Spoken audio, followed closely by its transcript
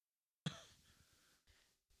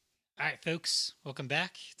All right, folks, welcome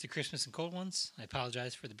back to Christmas and Cold Ones. I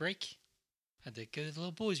apologize for the break. Had to go to the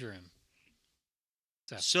little boys' room.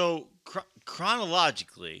 So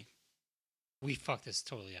chronologically, We fucked this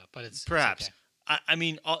totally up, but it's perhaps. okay. I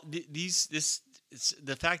mean, it's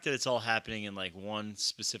the fact that it's all happening in like one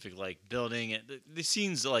specific like building. The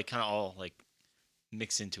scenes like kind of all like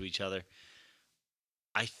mix into each other.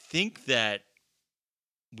 I think that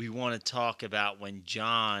we want to talk about when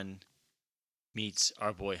John meets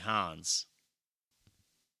our boy Hans.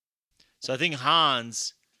 So I think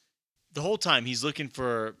Hans, the whole time he's looking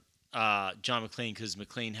for John McClane because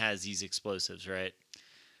McClane has these explosives, right?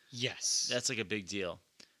 Yes. That's like a big deal.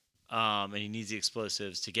 And he needs the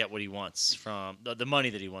explosives to get what he wants from the money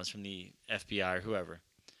that he wants from the FBI or whoever.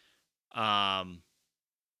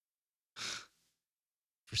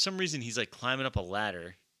 For some reason, he's like climbing up a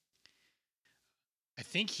ladder. I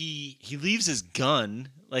think he leaves his gun.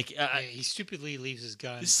 Like he stupidly leaves his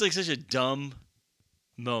gun. This is like such a dumb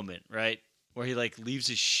moment, right? Where he like leaves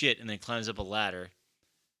his shit and then climbs up a ladder.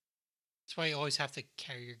 That's why you always have to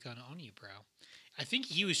carry your gun on you, bro. I think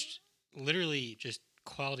he was literally just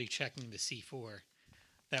quality checking the C4.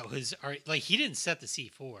 That was like he didn't set the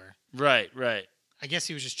C4. Right. I guess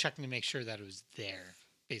he was just checking to make sure that it was there,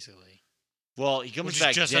 basically. Well, he comes Which is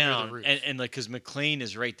back just under the down, roof. and like because McClane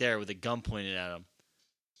is right there with a gun pointed at him.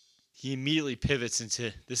 He immediately pivots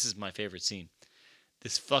into this is my favorite scene.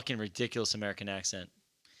 This fucking ridiculous American accent.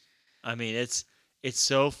 I mean, it's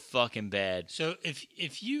so fucking bad. So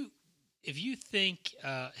if you think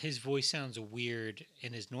his voice sounds weird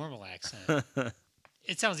in his normal accent,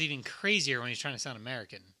 it sounds even crazier when he's trying to sound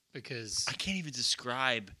American because I can't even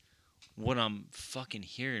describe what I'm fucking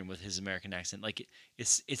hearing with his American accent. Like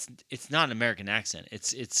it's not an American accent.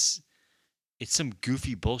 It's some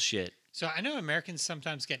goofy bullshit. So I know Americans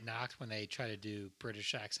sometimes get knocked when they try to do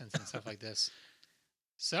British accents and stuff like this.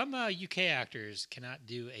 Some UK actors cannot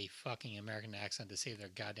do a fucking American accent to save their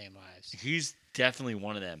goddamn lives. He's definitely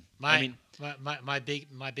one of them. My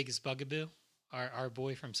biggest bugaboo, our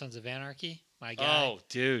boy from Sons of Anarchy, my guy. Oh,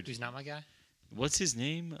 dude, who's not my guy. What's his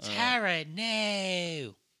name? Tara,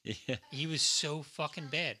 no. Yeah. He was so fucking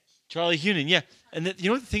bad. Charlie Hunnam, yeah. And you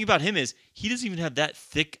know what the thing about him is? He doesn't even have that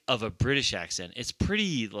thick of a British accent. It's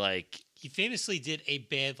pretty like... He famously did a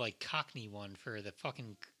bad like Cockney one for the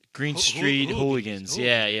fucking... Green Street Hooligans.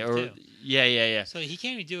 Yeah. Yeah. So he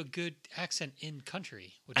can't even do a good accent in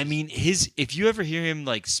country. I mean, if you ever hear him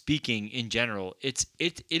like speaking in general, it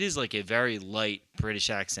is like a very light British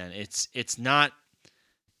accent. It's not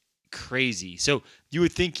crazy. So you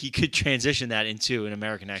would think he could transition that into an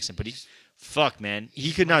American accent, but fuck, man,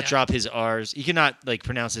 he could not drop his R's. He could not like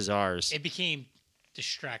pronounce his R's. It became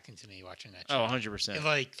distracting to me watching that. Oh, 100%. It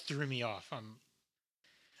like threw me off.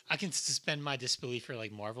 I can suspend my disbelief for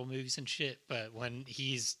like Marvel movies and shit, but when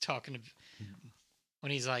he's talking,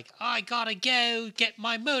 when he's like, "I gotta go get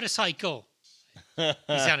my motorcycle," he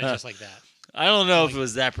sounded just like that. I don't know if it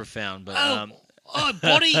was that profound, but oh,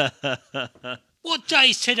 buddy, what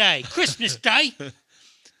day's today? Christmas Day.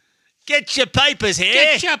 Get your papers here.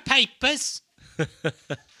 Get your papers.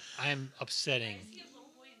 I'm upsetting.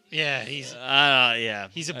 Yeah, he's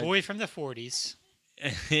a boy from the 40s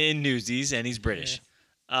in Newsies, and he's British.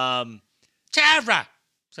 Yeah. Tara.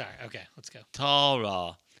 Sorry. Okay, let's go.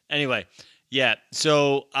 Tara. Anyway, yeah.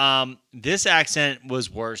 So this accent was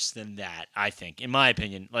worse than that. I think, in my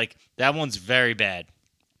opinion, like that one's very bad.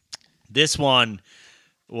 This one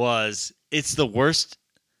it's the worst.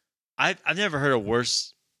 I've never heard a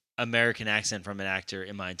worse American accent from an actor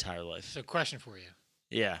in my entire life. So, question for you.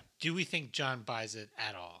 Yeah. Do we think John buys it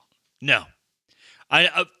at all? No.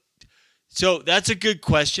 So that's a good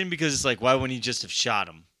question because it's like, why wouldn't he just have shot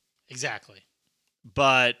him? Exactly.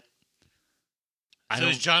 But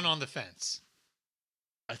is John on the fence?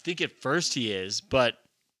 I think at first he is, but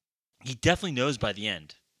he definitely knows by the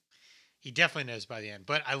end. He definitely knows by the end.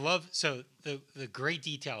 But I love the great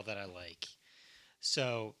detail that I like.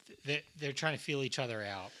 So they're trying to feel each other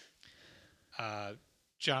out.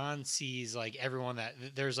 John sees like everyone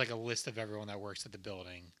there's like a list of everyone that works at the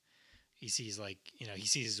building. He sees he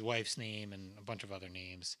sees his wife's name and a bunch of other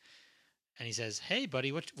names, and he says, "Hey,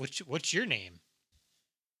 buddy, what's your name?"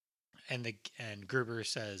 And Gruber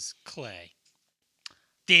says Clay,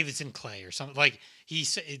 Davidson Clay or something like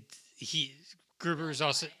Gruber is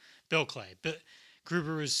also Bill Clay, but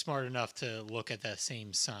Gruber was smart enough to look at that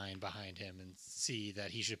same sign behind him and see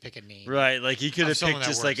that he should pick a name. Right, like he could have picked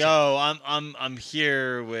just like, "Oh, I'm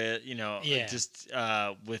here with just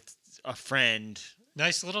with a friend."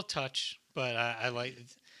 Nice little touch, but I like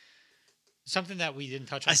something that we didn't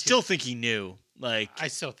touch on. I still think he knew. Like I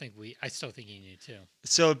still think he knew too.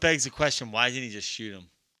 So it begs the question: why didn't he just shoot him?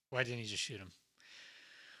 Why didn't he just shoot him?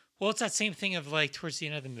 Well, it's that same thing of like towards the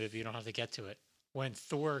end of the movie. You don't have to get to it. When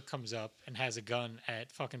Thor comes up and has a gun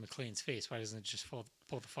at fucking McLean's face, why doesn't it just pull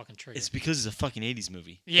the fucking trigger? It's because it's a fucking 80s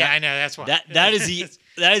movie. Yeah, I know. That's why. That is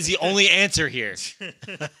the only answer here.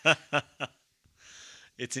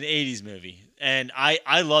 It's an 80s movie. And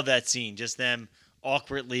I love that scene. Just them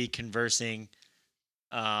awkwardly conversing.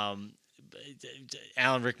 Alan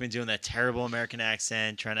Rickman doing that terrible American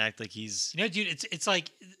accent, trying to act like he's... You know, dude, it's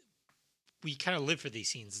like we kind of live for these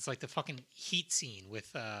scenes. It's like the fucking Heat scene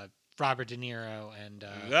with Robert De Niro and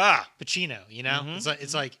Pacino. You know,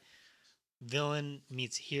 it's like villain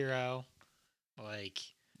meets hero. Like,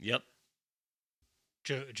 yep.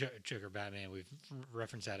 Joker, Batman. We've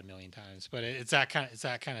referenced that a million times, but it's that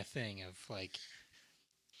kind of thing of like,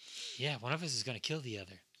 yeah, one of us is gonna kill the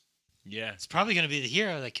other. Yeah, it's probably gonna be the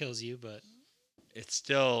hero that kills you, but it's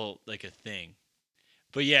still like a thing.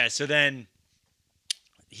 But yeah, so then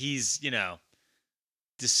he's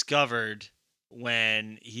discovered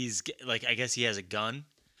when he's like, I guess he has a gun.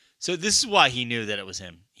 So this is why he knew that it was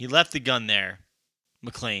him. He left the gun there,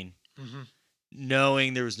 McClane,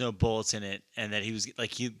 knowing there was no bullets in it, and that he was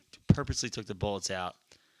like, he purposely took the bullets out,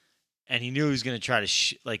 and he knew he was going to try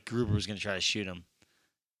to Gruber was going to try to shoot him.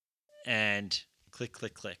 And click,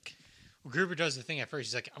 click, click. Well, Gruber does the thing at first.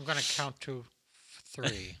 He's like, I'm going to count to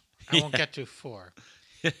 3. I won't get to 4.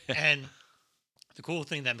 And the cool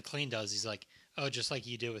thing that McClane does, he's like, oh, just like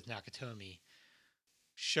you did with Nakatomi,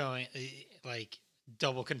 showing, like,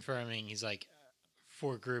 double confirming. He's like,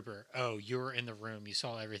 for Gruber, oh, you were in the room. You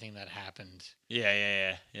saw everything that happened.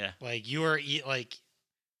 Yeah. Like, you were, like,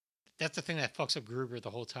 that's the thing that fucks up Gruber the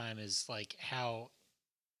whole time is, like, how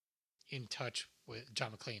in touch with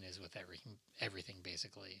John McClane is with everything,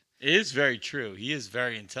 basically. It is very true. He is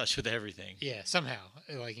very in touch with everything. Yeah, somehow,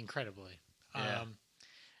 like, incredibly. Yeah.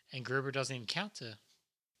 And Gruber doesn't even count to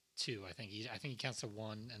 2. I think he counts to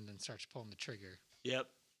 1 and then starts pulling the trigger. Yep.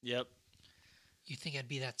 You think I'd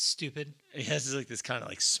be that stupid? He has like this kind of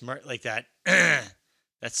like smirk, like that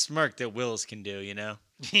that smirk that Willis can do, you know.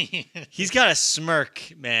 He's got a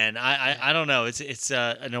smirk, man. I don't know. It's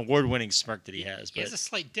an award-winning smirk that he has. He has a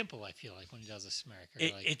slight dimple, I feel like, when he does a smirk.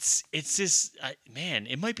 It's just man.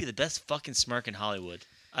 It might be the best fucking smirk in Hollywood.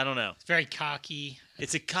 I don't know. It's very cocky.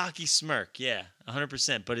 It's a cocky smirk, yeah,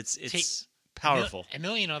 100%. But it's powerful. A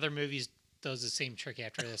million other movies does the same trick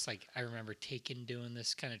after this. Like, I remember Taken doing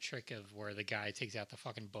this kind of trick of where the guy takes out the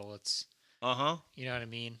fucking bullets. You know what I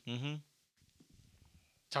mean? Mm-hmm.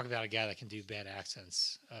 Talk about a guy that can do bad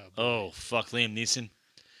accents. Oh, fuck, Liam Neeson.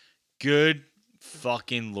 Good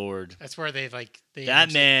fucking Lord. That's where they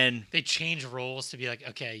change roles to be like,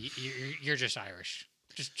 okay, you're just Irish.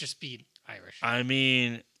 Just be Irish. I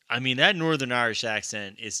mean that Northern Irish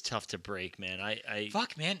accent is tough to break, man.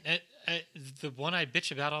 Fuck, man. The one I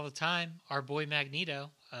bitch about all the time, our boy Magneto.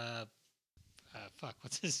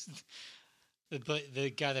 What's his?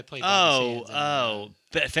 The guy that played.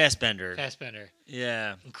 Fassbender. Fassbender.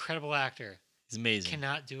 Yeah. Incredible actor. He's amazing.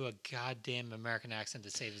 Cannot do a goddamn American accent to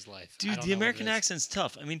save his life. Dude, the American accent's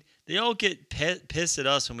tough. I mean, they all get pissed at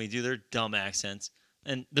us when we do their dumb accents.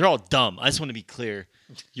 And they're all dumb. I just want to be clear.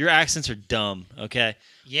 Your accents are dumb, okay?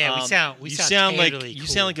 Yeah, we sound totally you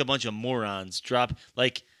sound like a bunch of morons.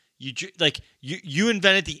 You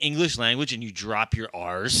invented the English language and you drop your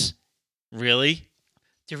R's. Really?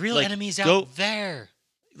 The real enemy's out there.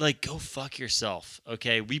 Like, go fuck yourself,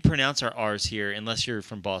 okay? We pronounce our R's here unless you're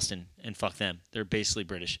from Boston, and fuck them. They're basically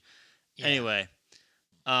British. Yeah. Anyway.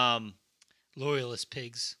 Loyalist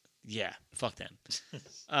pigs. Yeah, fuck them.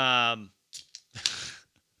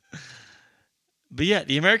 But yeah,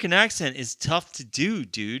 the American accent is tough to do,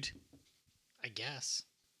 dude. I guess.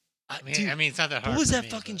 I mean, it's not that hard. What was that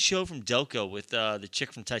fucking show from Delco with the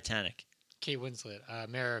chick from Titanic? Kate Winslet,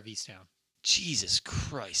 Mare of Easttown. Jesus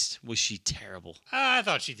Christ, was she terrible? I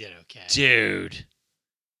thought she did okay. Dude,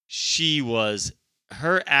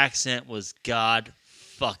 her accent was god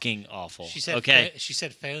fucking awful. She said, okay? She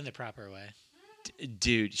said "phone" the proper way.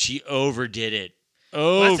 Dude, she overdid it.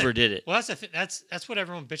 Overdid it. Well, that's what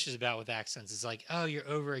everyone bitches about with accents. It's like, oh, you're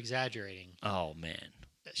over exaggerating. Oh man,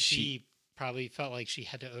 she probably felt like she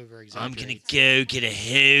had to over exaggerate. I'm gonna go get a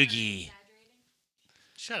hoagie.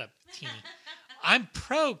 Shut up, teeny. I'm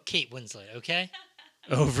pro Kate Winslet, okay?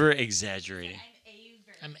 Over exaggerating.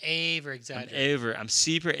 I'm over exaggerating. I'm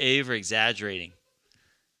super over exaggerating.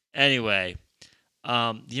 Anyway,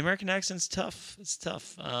 the American accent's tough. It's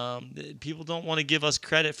tough. People don't want to give us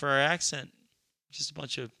credit for our accent. Just a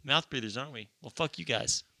bunch of mouth breathers, aren't we? Well, fuck you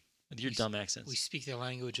guys with your dumb accents. We speak the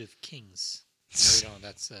language of kings. No, we don't.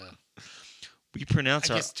 That's we pronounce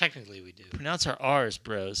I guess technically we do. Pronounce our R's,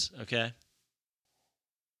 bros. Okay.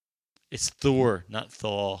 It's Thor, not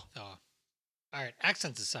Thor. Oh. All right,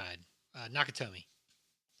 accents aside, Nakatomi.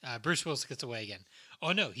 Bruce Willis gets away again.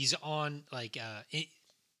 Oh no, he's on like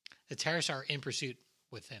the terrorists are in pursuit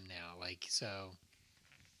with him now. Like so,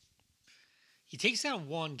 he takes down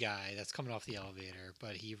one guy that's coming off the elevator,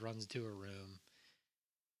 but he runs into a room,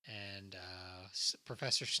 and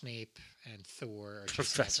Professor Snape and Thor are chasing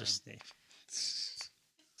Professor after him. Snape.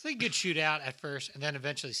 It's like a good shootout at first, and then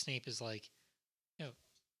eventually Snape is like,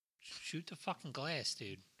 shoot the fucking glass,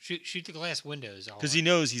 dude. Shoot the glass windows. Because he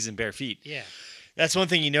knows he's in bare feet. Yeah. That's one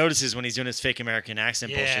thing he notices when he's doing his fake American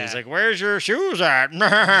accent bullshit. He's Yeah. like, "Where's your shoes at?"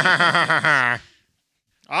 I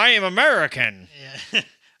am American. Yeah.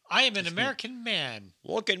 I am an American man.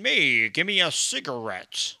 Look at me. Give me a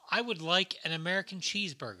cigarette. I would like an American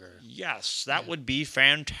cheeseburger. Yes, that Yeah. would be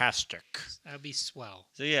fantastic. That would be swell.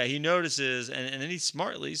 So yeah, he notices, and then he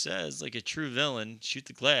smartly says, like a true villain, shoot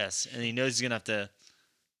the glass, and he knows he's gonna have to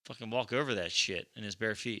fucking walk over that shit in his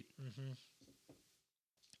bare feet. Mm-hmm.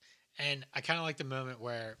 And I kind of like the moment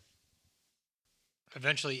where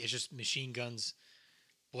eventually it's just machine guns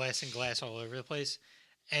blasting glass all over the place.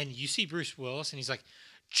 And you see Bruce Willis and he's like,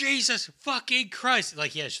 Jesus fucking Christ.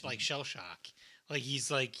 Like, he has like shell shock. Like, he's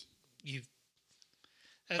like,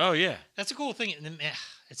 Oh yeah, that's a cool thing. And then,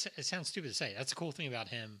 it sounds stupid to say. That's a cool thing about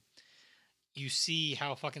him. You see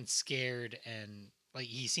how fucking scared and like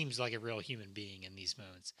he seems like a real human being in these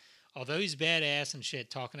moments. Although he's badass and shit,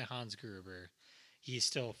 talking to Hans Gruber, he's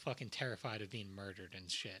still fucking terrified of being murdered and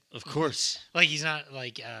shit. of course. Like he's not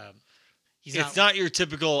like It's not your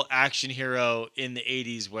typical action hero in the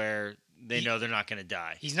 '80s where they know they're not gonna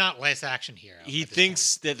die. he's not Last Action Hero. He at this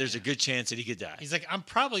thinks point. that there's a good chance that he could die. He's like, I'm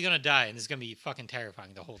probably gonna die, and this is gonna be fucking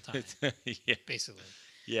terrifying the whole time, Yeah, basically.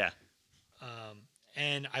 yeah.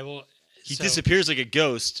 And I will. He so disappears like a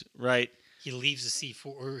ghost, right? He leaves the C4,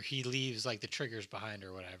 or he leaves like the triggers behind,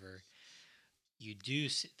 or whatever. You do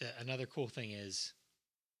see another cool thing is,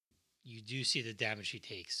 you do see the damage he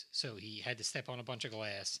takes. So he had to step on a bunch of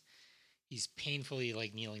glass. He's painfully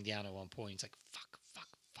like kneeling down at one point. He's like, fuck, fuck,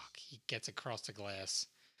 fuck. He gets across the glass,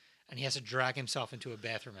 and he has to drag himself into a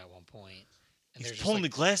bathroom at one point. And He's there's pulling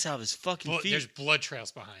just, the glass out of his fucking feet. there's blood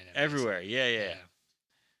trails behind him. Everywhere.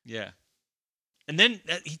 Yeah. And then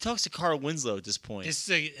he talks to Carl Winslow at this point.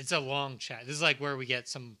 It's a long chat. This is like where we get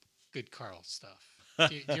some good Carl stuff.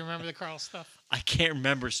 Do you remember the Carl stuff? I can't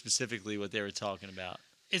remember specifically what they were talking about.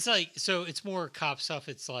 It's like, so it's more cop stuff.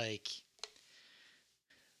 It's like,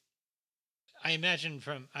 I imagine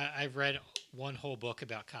I've read one whole book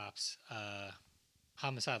about cops,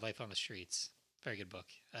 Homicide: Life on the Streets. Very good book.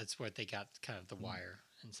 That's where they got kind of the wire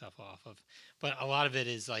and stuff off of. But a lot of it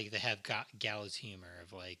is like they have gallows humor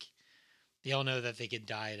of like, they all know that they could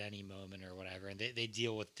die at any moment or whatever, and they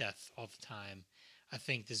deal with death all the time. I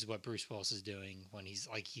think this is what Bruce Willis is doing when he's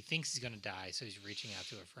like, he thinks he's going to die, so he's reaching out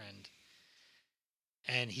to a friend.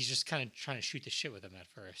 And he's just kind of trying to shoot the shit with him at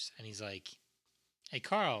first. And he's like, hey,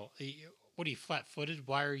 Carl, what are you, flat-footed?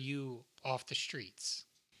 Why are you off the streets?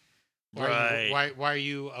 Why are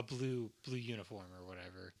you a blue uniform or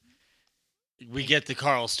whatever? We get the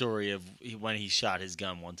Carl story of when he shot his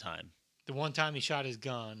gun one time. The one time he shot his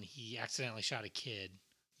gun, he accidentally shot a kid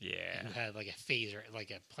Yeah. who had like a phaser, like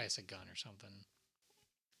a plastic gun or something.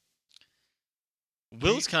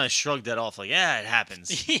 Will's kind of shrugged that off, like, yeah, it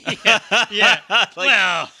happens. yeah.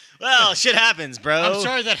 Like, well, shit happens, bro. I'm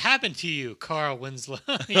sorry that happened to you, Carl Winslow.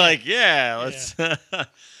 Like, yeah, let's.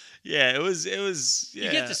 Yeah, it was. Yeah.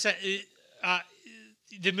 You get the set.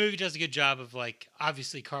 The movie does a good job of like,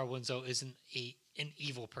 obviously, Carl Winslow isn't an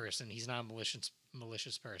evil person. He's not a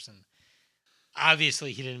malicious person.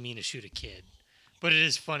 Obviously, he didn't mean to shoot a kid, but it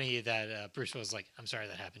is funny that Bruce was like, "I'm sorry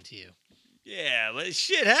that happened to you." Yeah, but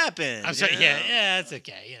shit happens. I'm sorry. you know? Yeah, it's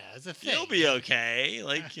okay. It's a thing. You'll be okay.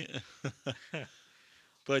 Like,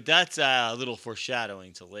 but that's a little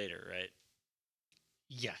foreshadowing to later, right?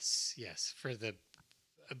 Yes, for a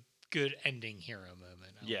good ending hero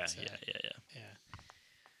moment. I would say. Yeah.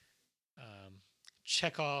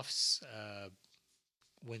 Chekhov's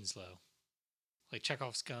Winslow, like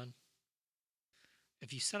Chekhov's gun.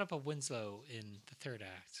 If you set up a Winslow in the third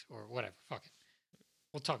act or whatever, fuck it.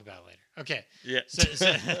 We'll talk about it later. Okay. Yeah.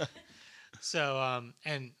 So,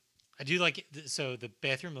 and I do like it. So the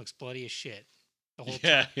bathroom looks bloody as shit the whole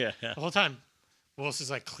Yeah. time. The whole time, Willis is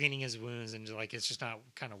like cleaning his wounds and like it's just not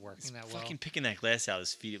kind of working that well. Fucking picking that glass out of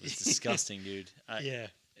his feet. It was disgusting, dude. Yeah.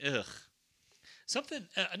 Ugh. Something.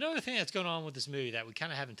 Another thing that's going on with this movie that we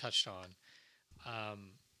kind of haven't touched on.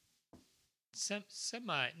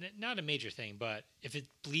 Not a major thing, but if it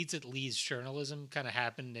bleeds, it leads. Journalism kind of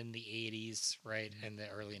happened in the 80s, right, and the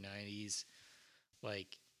early 90s.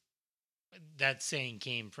 Like, that saying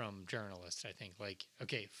came from journalists, I think. Like,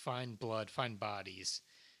 okay, find blood, find bodies,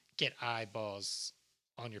 get eyeballs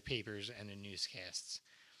on your papers and in newscasts.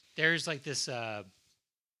 There's like this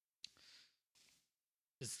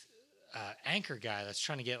anchor guy that's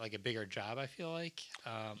trying to get like a bigger job. I feel like,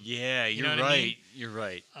 Yeah, you know you're what I right. mean? You're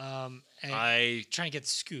right. And I trying to get the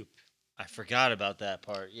scoop. I forgot about that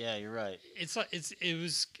part. Yeah, you're right. It's like it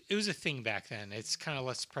was a thing back then. It's kind of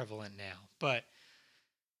less prevalent now, but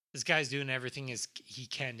this guy's doing everything as he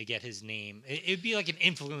can to get his name. It'd be like an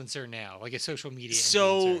influencer now, like a social media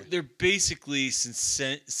So influencer. they're basically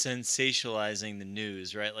sensationalizing the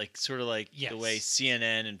news, right? Like sort of like the way Yes.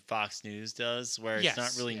 CNN and Fox News does, where it's not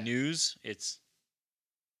Yes, really yeah. news; it's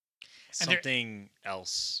And they're something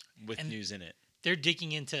else with and news in it. they're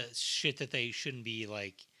digging into shit that they shouldn't be,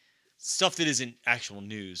 like Stuff that isn't actual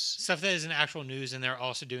news. stuff that isn't actual news, and they're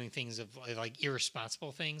also doing things of like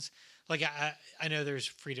irresponsible things. Like I know there's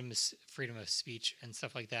freedom of speech and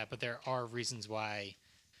stuff like that, but there are reasons why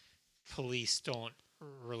police don't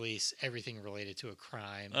release everything related to a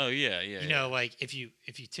crime. Oh yeah, yeah. You know, like if you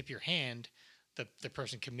tip your hand, the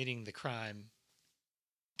person committing the crime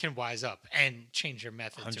can wise up and change their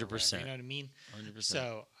methods. 100%. You know what I mean? 100%.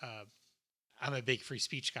 So I'm a big free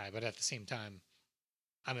speech guy, but at the same time,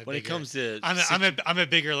 When it comes to I'm a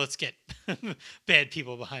bigger let's get bad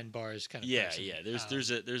people behind bars kind of person. yeah.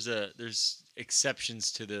 There's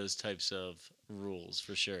exceptions to those types of rules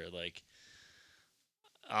for sure. Like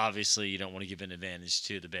obviously you don't want to give an advantage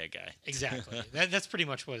to the bad guy. Exactly. That's pretty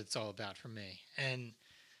much what it's all about for me. And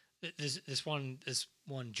this one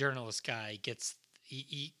journalist guy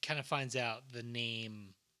he kind of finds out the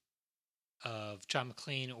name of John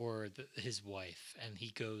McClane or his wife, and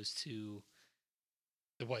he goes to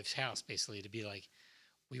the wife's house basically to be like,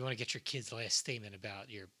 we want to get your kid's last statement about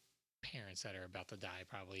your parents that are about to die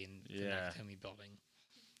probably in the Yeah. Nakatomi building.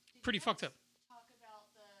 Pretty fucked up. Talk about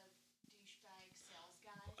the douchebag sales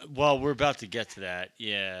guy. Well, we're about to get to that.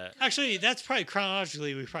 Yeah. Actually, that's probably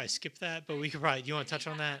chronologically we probably skipped that, but we could probably. Do you want to touch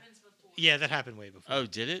on that? Happens before. Yeah, that happened way before. Oh,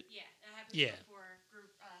 did it? Yeah, that happens Yeah. before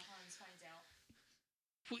group Hans finds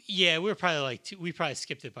out. Yeah, we were probably like we probably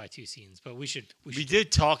skipped it by 2 scenes, but we should. We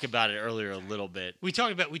did talk about it earlier a little bit, We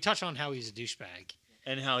touched on how he's a douchebag.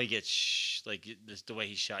 and how he gets the way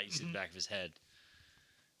he's shot. You see the back of his head.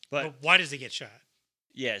 But But why does he get shot?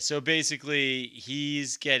 yeah, so basically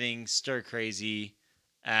he's getting stir crazy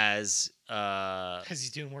as Because he's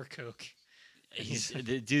doing more coke.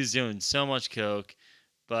 the dude's doing so much coke,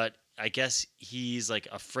 but I guess he's like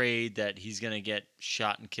afraid that he's gonna get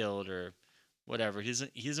shot and killed or whatever. He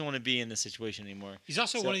doesn't want to be in this situation anymore. He's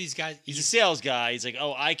also So, one of these guys. He's a sales guy. He's like,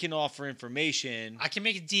 oh, I can offer information. I can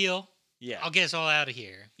make a deal. Yeah, I'll get us all out of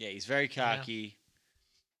here. yeah. He's very cocky,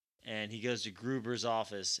 and he goes to Gruber's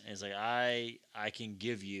office and he's like, I can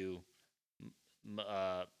give you,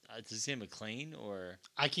 does he say McLean or?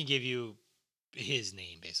 I can give you his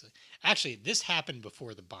name, basically. Actually, this happened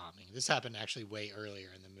before the bombing. This happened actually way earlier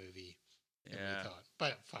in the movie than Yeah. we thought.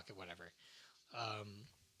 But fuck it, whatever.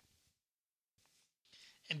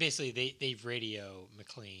 And basically, they radio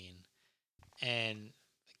McLean, and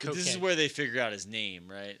This is Cokehead- where they figure out his name,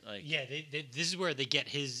 right? Like, yeah, this is where they get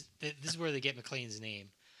this is where they get McLean's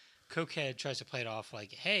name. Cokehead tries to play it off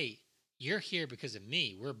like, "Hey, you're here because of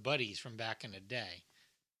me. We're buddies from back in the day."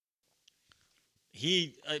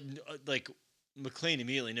 he like McLean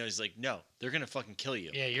immediately knows. He's like, no, they're gonna fucking kill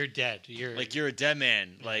you. Yeah, you're dead. You're You're a dead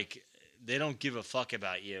man. Yeah. Like they don't give a fuck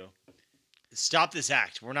about you. Stop this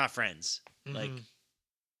act. We're not friends. Like, Mhm.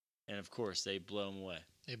 and of course they blow him away.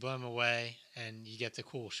 They blow him away, and you get the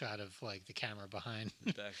cool shot of like the camera behind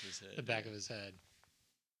The back of his head. the back of his head.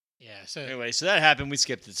 Yeah, so Anyway, so that happened. We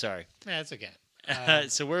skipped it. Sorry. that's okay.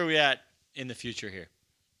 So where are we at in the future here?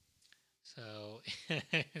 So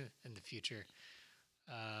in the future,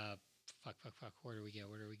 fuck. Where do we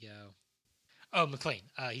go? Oh, McLean.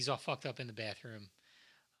 He's all fucked up in the bathroom.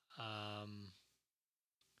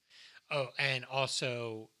 Oh, and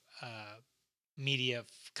also, media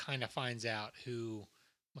kind of finds out who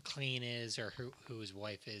McLean is or who his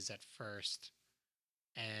wife is at first,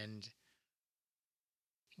 and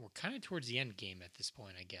we're kind of towards the end game at this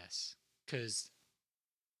point, I guess, because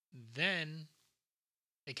then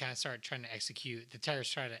they kind of start trying to execute. The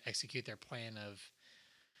terrorists try to execute their plan of.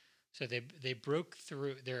 So they broke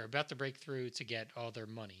through. They're about to break through to get all their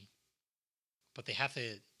money, but they have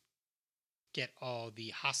to get all the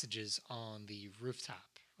hostages on the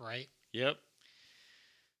rooftop, right? Yep.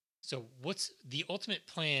 So what's the ultimate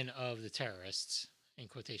plan of the terrorists, in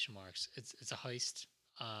quotation marks? It's a heist,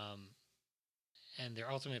 and their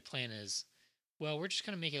ultimate plan is, well, we're just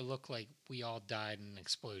gonna make it look like we all died in an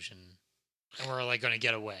explosion, and we're like gonna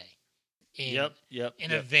get away. in Yep.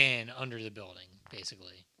 a van under the building,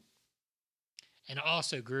 basically. And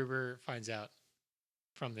also, Gruber finds out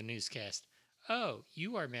from the newscast, oh,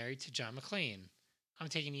 you are married to John McClane. I'm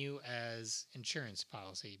taking you as insurance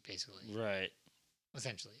policy, basically. Right.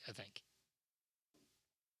 Essentially, I think.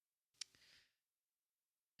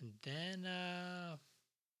 And then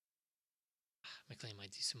McClane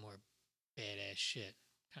might do some more badass shit.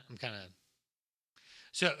 I'm kind of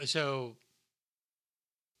so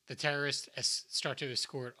the terrorists start to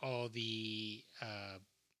escort all the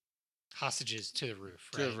hostages to the roof,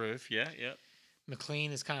 right? To the roof. Yeah. Yep.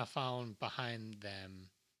 McLean is kind of following behind them.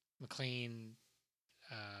 McLean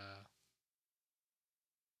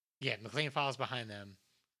follows behind them.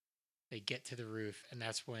 They get to the roof, and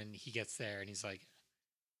that's when he gets there, and he's like,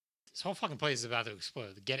 "This whole fucking place is about to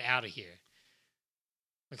explode. Get out of here."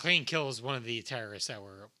 McLean kills one of the terrorists that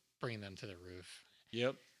were bringing them to the roof.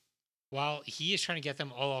 Yep. While he is trying to get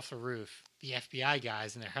them all off the roof, the FBI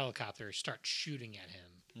guys in their helicopter start shooting at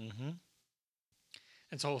him. Mm-hmm.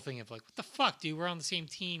 It's a whole thing of like, what the fuck, dude? We're on the same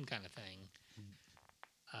team kind of thing.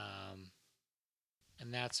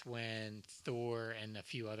 And that's when Thor and a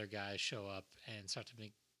few other guys show up and start to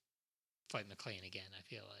fight McClane again, I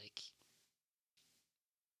feel like.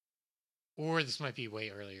 Or this might be way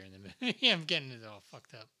earlier in the movie. I'm getting it all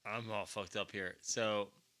fucked up. I'm all fucked up here. So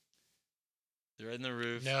they're in the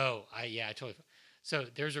roof. No, I totally. So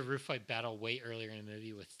there's a roof fight battle way earlier in the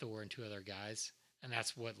movie with Thor and two other guys, and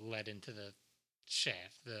that's what led into the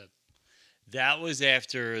shaft. That was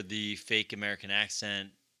after the fake American accent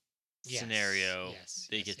Yes, scenario. yes,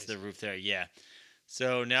 They yes, get yes, to the yes. roof there. Yeah.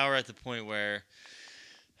 So now we're at the point where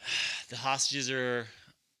the hostages are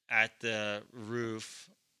at the roof.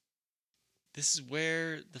 This is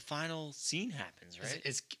where the final scene happens,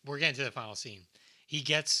 right? We're getting to the final scene. He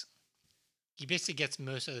basically gets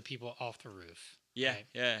most of the people off the roof. Yeah, right?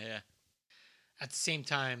 yeah. At the same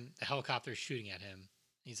time, the helicopter is shooting at him.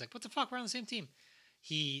 He's like, "What the fuck? We're on the same team."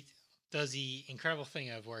 He does the incredible thing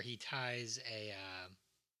of where he ties a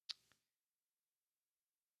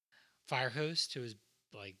fire hose to his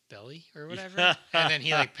like belly or whatever, and then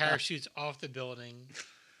he like parachutes off the building.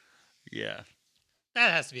 Yeah.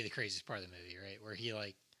 That has to be the craziest part of the movie, right?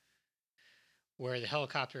 Where the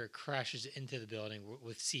helicopter crashes into the building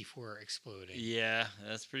with C4 exploding. Yeah,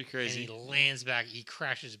 that's pretty And crazy. he lands back. He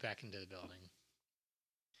crashes back into the building.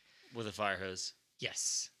 With a fire hose.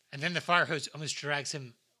 Yes. And then the fire hose almost drags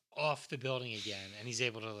him off the building again, and he's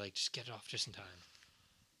able to like just get it off just in time.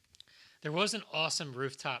 There was an awesome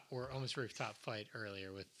rooftop or almost rooftop fight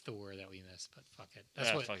earlier with Thor that we missed, but fuck it.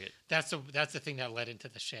 Fuck it. That's the thing that led into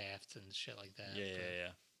the shaft and shit like that. Yeah.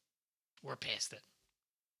 We're past it.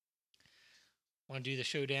 Want to do the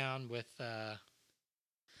showdown with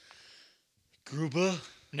Gruber?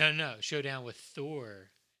 No, showdown with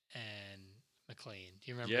Thor and McClane.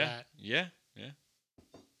 Do you remember that? Yeah.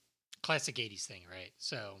 Classic 80s thing, right?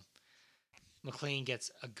 So McClane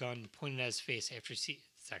gets a gun pointed at his face after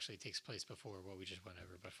this actually takes place before what we just went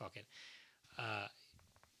over, but fuck it.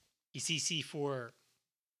 You see C4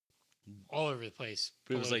 all over the place.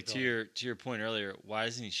 But it was below like the to your point earlier, why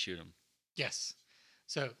doesn't he shoot him? Yes.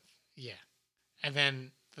 So yeah. And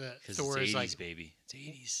then the Because Thor it's is 80s, like, baby. It's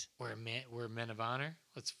 80s. we're men of honor.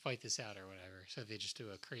 Let's fight this out or whatever. So they just do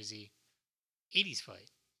a crazy 80s fight.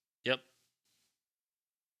 Yep.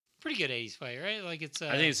 Pretty good 80s fight, right? Like it's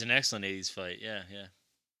I think it's an excellent 80s fight. Yeah.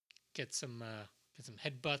 get some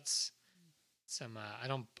headbutts. Some I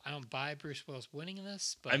don't buy Bruce Willis winning in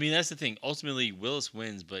this, but I mean, that's the thing. Ultimately, Willis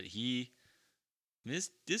wins, but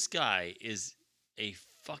this guy is a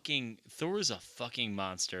fucking Thor is a fucking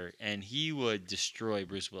monster, and he would destroy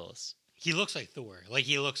Bruce Willis. he looks like Thor. Like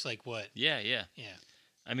he looks like what? Yeah. Yeah.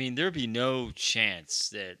 I mean, there'd be no chance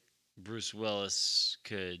that Bruce Willis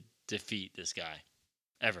could defeat this guy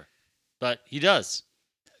ever, but he does.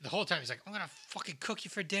 The whole time he's like, "I'm gonna fucking cook you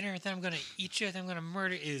for dinner, and then I'm gonna eat you, then I'm gonna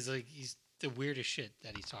murder." He's the weirdest shit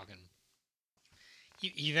that he's talking.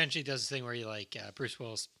 He eventually does this thing where he like Bruce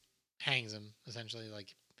Willis hangs him essentially,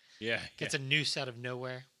 like Yeah. gets a noose out of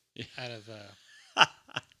nowhere, Yeah. out of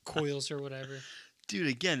coils or whatever. Dude,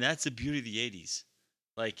 again, that's the beauty of the 80s.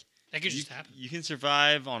 Like, That could just happen. You can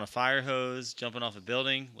survive on a fire hose, jumping off a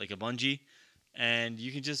building, like a bungee, and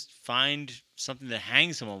you can just find something to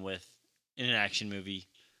hang someone with in an action movie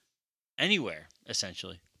anywhere,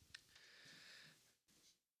 essentially.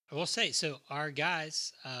 I will say, so our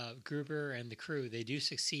guys, Gruber and the crew, they do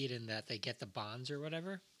succeed in that they get the bonds or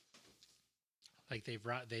whatever. Like they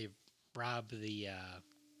rob the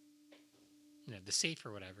the safe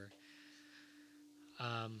or whatever.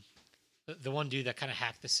 the one dude that kind of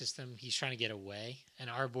hacked the system. He's trying to get away, and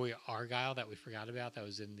our boy Argyle that we forgot about that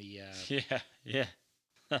was in the Yeah.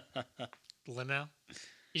 limo.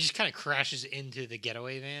 He just kind of crashes into the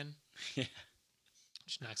getaway van. Yeah.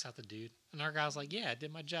 Just knocks out the dude. And Argyle's like, "Yeah, I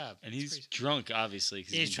did my job." And It's he's pretty- drunk, obviously.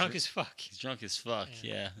 'Cause yeah, he's drunk as fuck. He's drunk as fuck.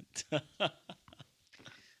 Yeah.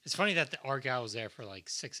 It's funny that the Argyle was there for like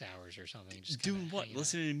 6 hours or something. Just kinda Doing what? hanging out.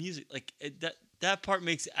 Listening to music. Like that part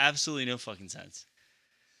makes absolutely no fucking sense.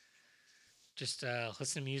 Just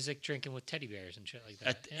listening to music, drinking with teddy bears and shit like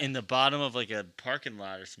that. Yeah. In the bottom of like a parking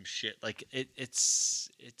lot or some shit. Like it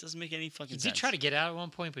doesn't make any fucking He sense. did try to get out at one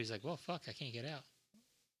point, but he's like, "Well, fuck, I can't get out."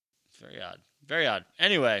 Very odd. Very odd.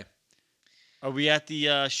 Anyway, are we at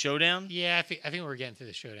the showdown? Yeah, I think we're getting to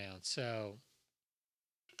the showdown. So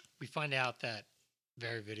we find out that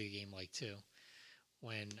very video game like too.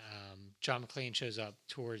 When John McClane shows up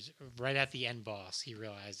towards right at the end boss, he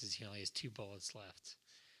realizes he only has 2 bullets left.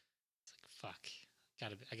 It's like, fuck,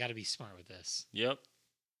 I gotta be smart with this. Yep.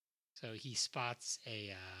 So he spots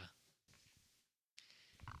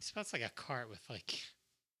like a cart with like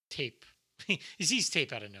tape. He sees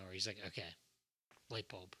tape out of nowhere. He's like, okay, light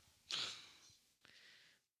bulb.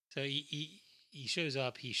 So he shows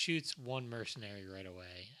up. He shoots one mercenary right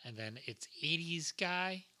away, and then it's 80s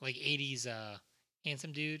guy, like 80s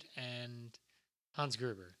handsome dude, and Hans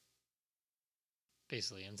Gruber.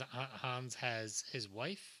 Basically, and Hans has his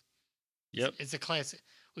wife. Yep. It's a classic.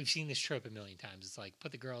 We've seen this trope a million times. It's like,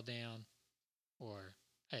 put the girl down, or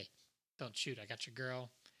hey, don't shoot. I got your girl.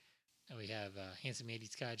 And we have handsome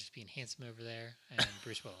 80s guy just being handsome over there, and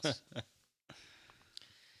Bruce Willis.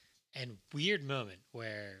 And weird moment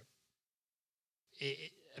where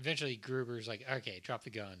eventually Gruber's like, okay, drop the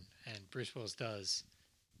gun. And Bruce Willis does.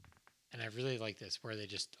 And I really like this, where they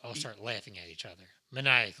just all start laughing at each other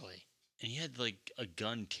maniacally. And he had like a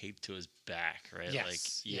gun taped to his back, right? Yes, Like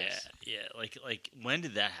yes. yeah. Like when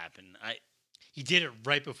did that happen? He did it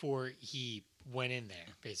right before he went in there,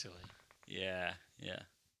 basically. Yeah.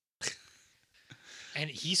 And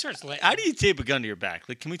he starts laughing. How do you tape a gun to your back?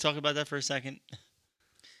 Like, can we talk about that for a second?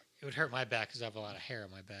 It would hurt my back because I have a lot of hair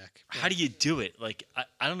on my back. How do you do it? Like,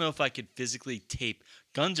 I don't know if I could physically tape.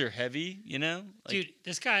 Guns are heavy, you know? Like, Dude,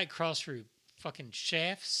 this guy crossed through fucking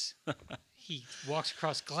shafts. He walks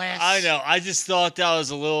across glass. I know. I just thought that was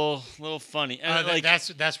a little funny. And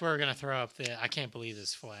That's where we're gonna throw up the I can't believe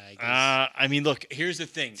this flag. I mean, look. Here's the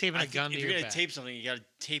thing. Taping I a think gun to if you're your gonna back. tape something, you gotta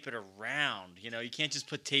tape it around. You know, you can't just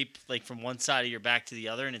put tape like from one side of your back to the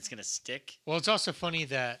other and it's gonna stick. Well, it's also funny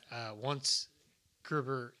that once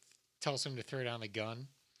Gruber tells him to throw down the gun,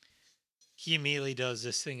 he immediately does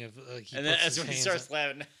this thing of like he And then puts that's his when he hands starts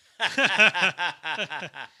laughing.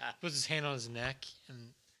 puts his hand on his neck, and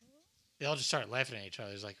they all just start laughing at each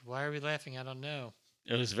other. It's like, why are we laughing? I don't know.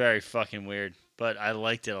 It was very fucking weird, but I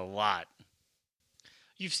liked it a lot.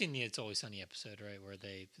 You've seen the It's Always Sunny episode, right? Where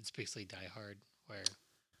it's basically Die Hard, where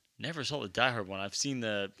Never saw the Die Hard one. I've seen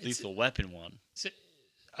the Lethal Weapon one.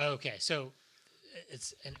 okay, so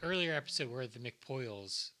it's an earlier episode where the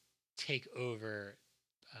McPoyles take over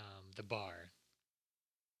the bar.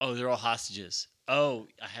 Oh, they're all hostages. Oh,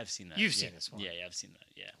 I have seen that. You've Yeah. seen this one. Yeah, I've seen that.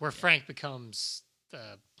 Yeah. Where Frank becomes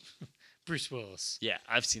Bruce Willis. Yeah,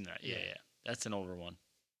 I've seen that. Yeah, Yeah. yeah. That's an older one.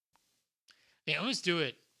 They almost do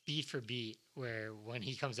it beat for beat, where when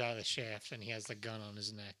he comes out of the shaft and he has the gun on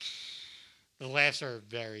his neck, the laughs are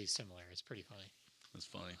very similar. It's pretty funny. That's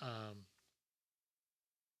funny.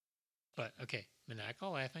 But okay,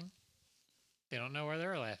 maniacal laughing. They don't know where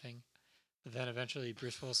they're laughing. But then eventually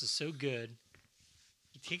Bruce Willis is so good,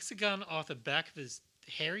 he takes the gun off the back of his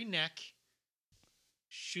hairy neck,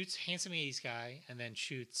 shoots handsome 80s guy, and then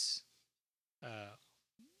shoots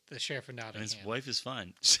the sheriff of Nottingham. And his wife is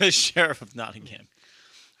fine. Says Sheriff of Nottingham.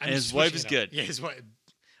 I'm and his just wife switching is it up. good. Yeah, his wife.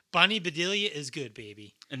 Bonnie Bedelia is good,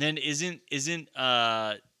 baby. And then isn't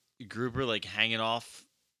Gruber like hanging off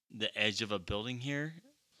the edge of a building here?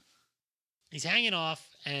 He's hanging off,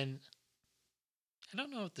 and I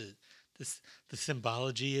don't know what the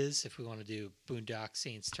symbology is, if we want to do Boondock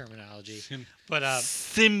Saints terminology. But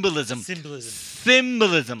Symbolism.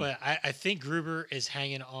 Symbolism. But I think Gruber is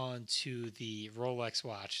hanging on to the Rolex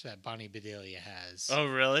watch that Bonnie Bedelia has. Oh,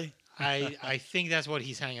 really? I think that's what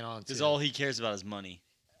he's hanging on to. Because all he cares about is money.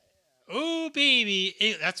 Oh, baby.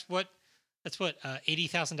 That's what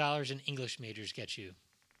 $80,000 in English majors get you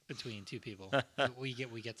between two people. we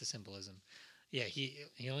get the symbolism. Yeah, he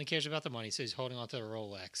only cares about the money, so he's holding on to the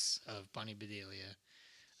Rolex of Bonnie Bedelia.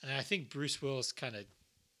 And I think Bruce Willis kind of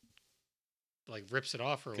like rips it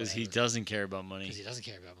off or whatever. Because he doesn't care about money. Because he doesn't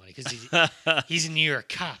care about money. Because he's a New York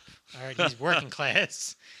cop. All right, he's working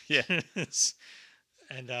class. Yeah.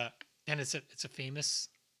 And it's a famous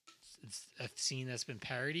it's a scene that's been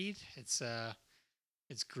parodied. It's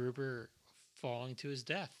Gruber falling to his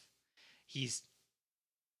death. He's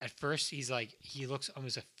at first he looks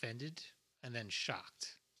almost offended and then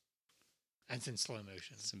shocked. And it's in slow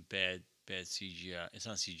motion. Some bad CGI. It's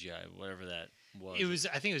not CGI. Whatever that was. It was,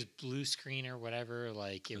 I think it was blue screen or whatever.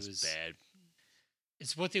 Like it was bad.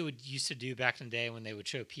 It's what they would used to do back in the day when they would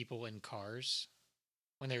show people in cars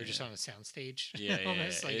when they were just Yeah. on a soundstage. Yeah,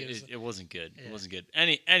 almost. yeah. Like It wasn't good. Yeah. It wasn't good.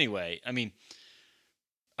 Anyway, I mean,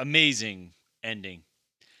 amazing ending.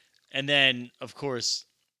 And then, of course,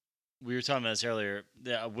 we were talking about this earlier.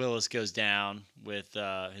 Willis goes down with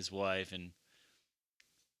his wife, and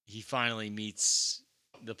he finally meets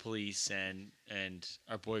the police and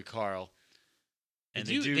our boy Carl. And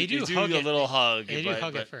They do do hug a it- little hug. They do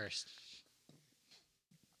hug but at first.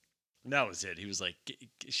 that was it. He was like,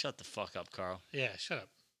 "Shut the fuck up, Carl. Yeah, shut up.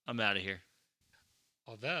 I'm out of here."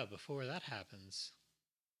 Although before that happens,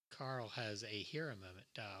 Carl has a hero moment,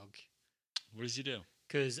 dog. What does he do?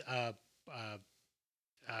 Because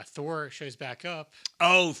Thor shows back up.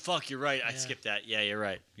 Oh, fuck, you're right. I Yeah. skipped that. Yeah, you're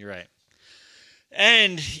right. You're right.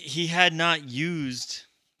 And he had not used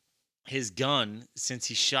his gun since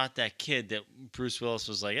he shot that kid that Bruce Willis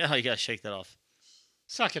was like, "Oh, you got to shake that off."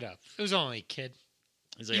 Suck it up. It was only a kid.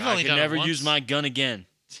 He's like, You've "I only can done it never use once." my gun again."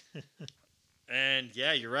 And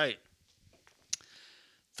yeah, you're right.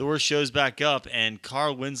 Thor shows back up, and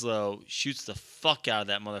Carl Winslow shoots the fuck out of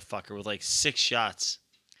that motherfucker with like 6 shots.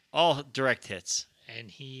 All direct hits. And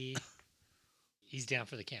he's down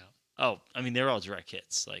for the count. Oh, I mean, they're all direct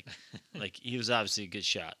hits. Like he was obviously a good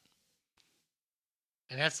shot.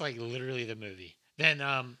 And that's like literally the movie. Then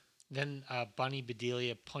Bunny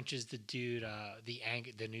Bedelia punches the dude,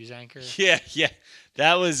 the news anchor. Yeah.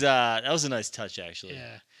 That was a nice touch, actually.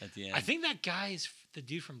 Yeah. At the end. I think that guy is the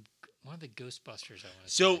dude from one of the Ghostbusters. I want to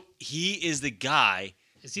So say. is the guy.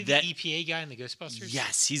 Is he that- the EPA guy in the Ghostbusters?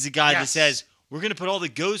 Yes, he's the guy that Yes. says, "We're gonna put all the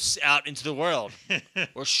ghosts out into the world.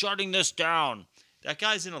 We're shutting this down." That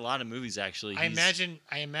guy's in a lot of movies, actually. I He's-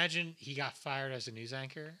 imagine he got fired as a news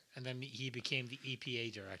anchor, and then he became the EPA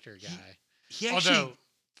director guy. he actually, Although,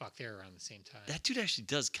 fuck, they're around the same time. that dude actually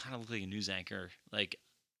does kind of look like a news anchor. Like,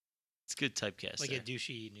 it's good typecast. Like there. a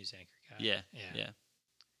douchey news anchor guy. Yeah.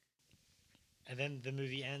 And then the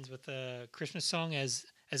movie ends with a Christmas song as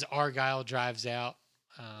Argyle drives out.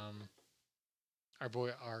 Our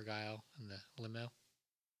boy Argyle in the limo.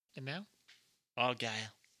 Oh, guy.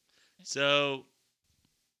 So,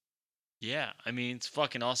 yeah, I mean, it's a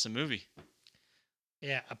fucking awesome movie.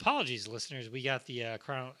 Yeah. Apologies, listeners. We got the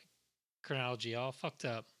chronology all fucked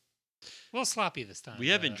up. A little sloppy this time. We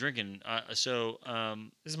have been but, drinking. This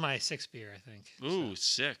is my 6th beer, I think. Ooh,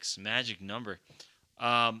 So, 6, magic number.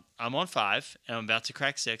 I'm on 5, and I'm about to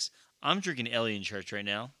crack 6. I'm drinking Alien Church right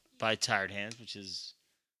now by Tired Hands, which is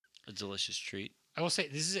a delicious treat. I will say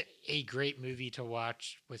this is a great movie to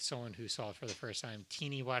watch with someone who saw it for the first time.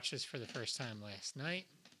 Teeny watched this for the first time last night.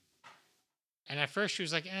 And at first she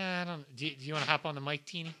was like, I don't. Do you want to hop on the mic,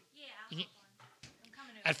 Teeny? Yeah, You- hold on. I'm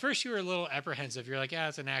coming over. At first you were a little apprehensive. You're like,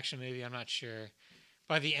 it's an action movie. I'm not sure.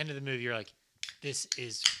 By the end of the movie, you're like, this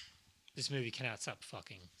movie cannot stop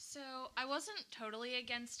fucking. So I wasn't totally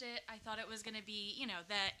against it. I thought it was going to be,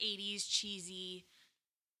 the 80s cheesy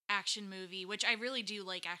action movie, which I really do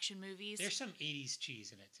like action movies. There's some 80s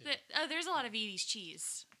cheese in it too. There's a lot of 80s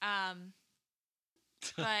cheese.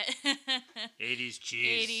 But 80s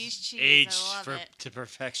cheese. 80s cheese, I Aged love it. to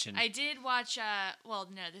perfection. I did watch,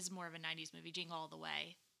 no, this is more of a 90s movie, Jingle All the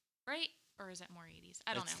Way, right? Or is that more 80s?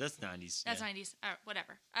 I don't know. That's 90s. That's yeah. 90s.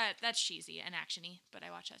 Whatever. That's cheesy and actiony, but I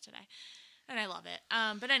watched that today. And I love it.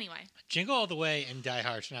 But anyway. Jingle All the Way and Die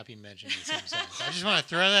Hard should not be mentioned in the same sentence. I just want to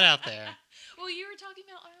throw that out there. Well, you were talking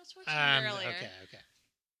about Arnold Schwarzenegger earlier.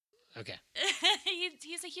 Okay.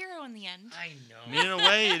 He's a hero in the end. I I know. mean, in a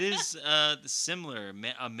way, it is similar.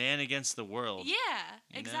 A man against the world. Yeah,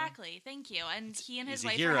 You know? exactly. Thank you. And he and his He's a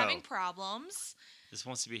wife hero. are having problems. This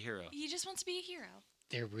wants to be a hero. He just wants to be a hero.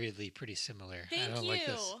 They're weirdly pretty similar. I Thank don't you. like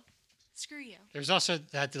this. Screw you. There's also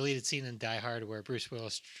that deleted scene in Die Hard where Bruce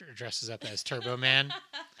Willis dresses up as Turbo Man,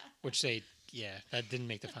 which that didn't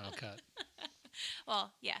make the final cut.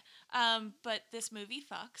 Well, yeah. But this movie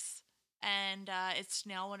fucks. And it's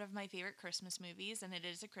now one of my favorite Christmas movies. And it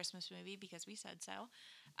is a Christmas movie because we said so.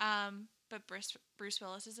 But Bruce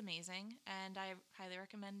Willis is amazing. And I highly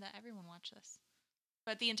recommend that everyone watch this.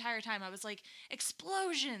 But the entire time I was like,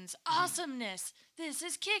 explosions, awesomeness, this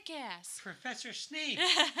is kick-ass. Professor Snape.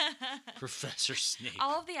 Professor Snape.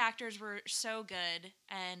 All of the actors were so good,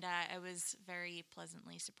 and I was very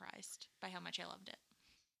pleasantly surprised by how much I loved it.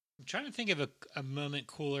 I'm trying to think of a moment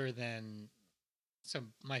cooler than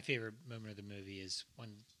my favorite moment of the movie is when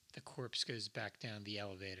the corpse goes back down the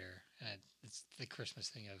elevator, and it's the Christmas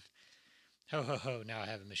thing of ho ho ho, now I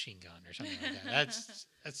have a machine gun or something like that.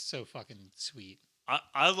 That's so fucking sweet.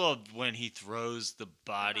 I loved when he throws the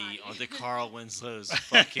body onto Carl Winslow's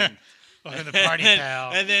fucking On the party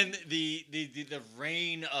pal. and then the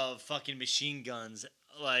rain of fucking machine guns,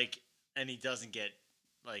 like, and he doesn't get,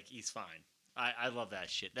 like, he's fine. I love that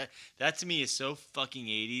shit. That to me is so fucking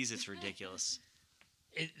 80s. It's ridiculous.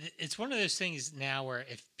 It's one of those things now where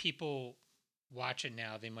if people watch it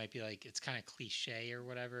now, they might be like, it's kind of cliche or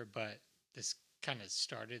whatever, but this kind of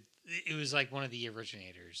started. It was like one of the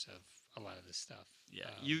originators of a lot of this stuff. Yeah,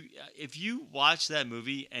 if you watch that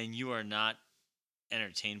movie and you are not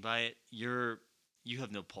entertained by it, you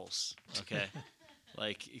have no pulse. Okay,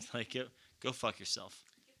 like go fuck yourself.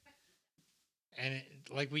 And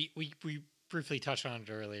like we briefly touched on it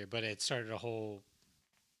earlier, but it started a whole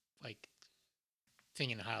like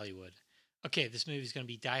thing in Hollywood. Okay, this movie's gonna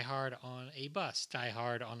be Die Hard on a bus, Die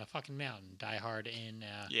Hard on a fucking mountain, Die Hard in.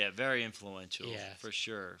 Yeah, very influential. Yeah, for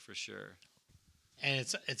sure. And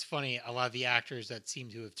it's funny. A lot of the actors that seem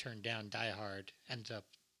to have turned down Die Hard end up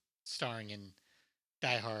starring in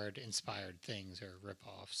Die Hard inspired things or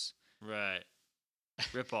ripoffs. Right.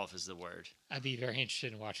 Ripoff is the word. I'd be very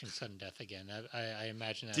interested in watching Sudden Death again. I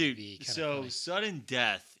imagine that Dude, would be kind of so funny. Sudden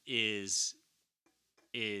Death is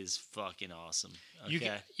fucking awesome.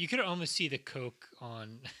 Okay. You could almost see the coke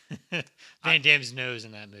on Van Damme's nose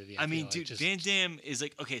in that movie. I mean, feel dude, like. Van Damme is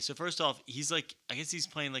like, okay, so first off, he's like, I guess he's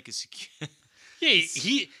playing like a Yeah,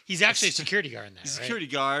 he's actually a security guard in that. he's a right? security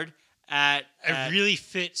guard at A really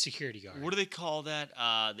fit security guard. what do they call that?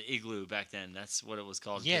 The Igloo back then. That's what it was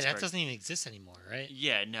called. in Yeah, that Pittsburgh. doesn't even exist anymore, right?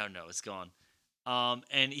 Yeah, no, it's gone.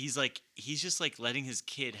 And he's just like letting his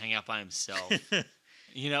kid hang out by himself.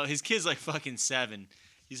 You know, his kid's like fucking 7.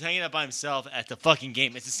 He's hanging out by himself at the fucking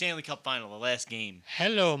game. It's the Stanley Cup final, the last game.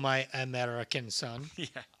 Hello, my American son. Yeah.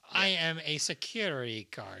 I am a security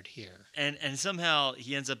guard here. And somehow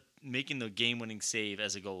he ends up making the game-winning save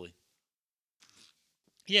as a goalie.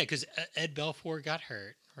 Yeah, because Ed Belfour got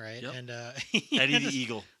hurt, right? Yep. And Eddie the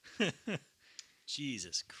Eagle.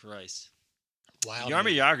 Jesus Christ. Wild Yarmir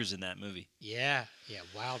movie. Yager's in that movie. Yeah,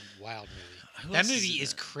 wild movie. Who That else movie in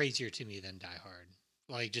is that? crazier to me than Die Hard.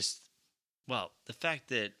 Like, just Well, the fact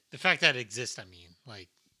that the fact that it exists, I mean, like,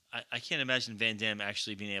 I can't imagine Van Damme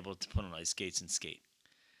actually being able to put on ice skates and skate.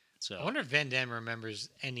 So I wonder if Van Damme remembers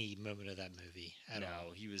any moment of that movie at all.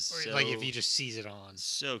 no, he was Or, so like, if he just sees it on.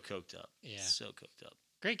 so coked up. Yeah. So coked up.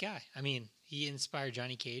 Great guy. I mean, he inspired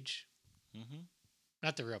Johnny Cage. Mm-hmm.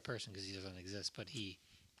 Not the real person because he doesn't exist, but he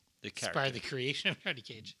The inspired character. the creation of Johnny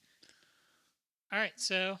Cage. All right,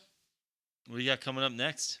 so What do you got coming up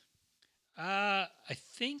next? I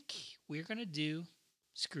think we're gonna do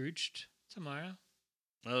Scrooged tomorrow.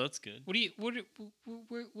 Oh, that's good. What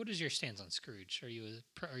is your stance on Scrooge? Are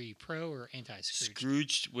you pro or anti Scrooge?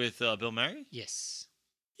 Scrooged with Bill Murray? Yes,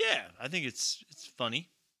 Yeah, I think it's funny.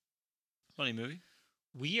 Funny movie.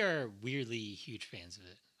 we are weirdly huge fans of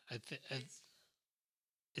it.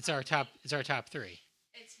 It's our top. It's our top 3.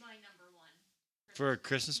 It's my number one. For a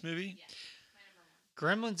Christmas movie? Yeah, my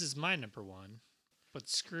number one. Gremlins is my number 1, but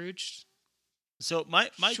Scrooge So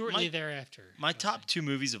shortly thereafter. my I would top say. 2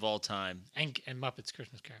 movies of all time. and Muppets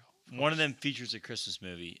Christmas Carol. One of them features a Christmas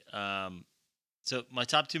movie. So my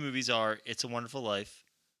top 2 movies are It's a Wonderful Life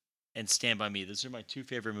and Stand By Me. Those are my 2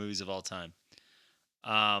 favorite movies of all time.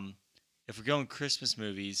 If we're going Christmas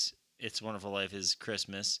movies, It's a Wonderful Life is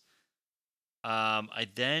Christmas. I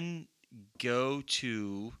then go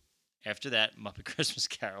to, after that, Muppet Christmas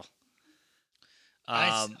Carol.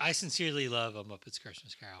 I sincerely love A Muppets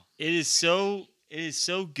Christmas Carol. It is so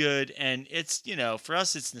good, and it's, for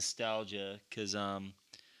us it's nostalgia because the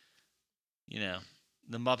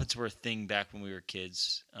Muppets were a thing back when we were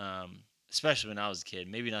kids, especially when I was a kid.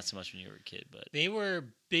 Maybe not so much when you were a kid, but They were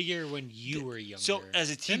bigger when you were younger. so as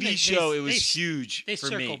a Then TV show, it was huge They for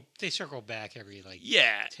circle. me. They circle back every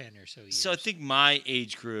 10 or so years. So I think my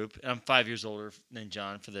age group, and I'm 5 years older than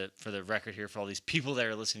John for the record here for all these people that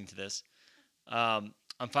are listening to this. I'm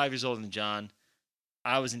 5 years older than John.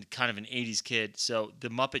 I was kind of an 80s kid, so the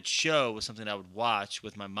Muppet Show was something I would watch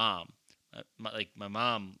with my mom. My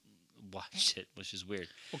mom watched it, which is weird.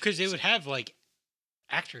 because they would have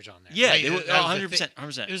actors on there. Yeah, Like, they would, that was the 100%,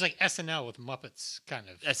 thing. 100%. It was like SNL with Muppets, kind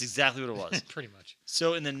of. That's exactly what it was. pretty much.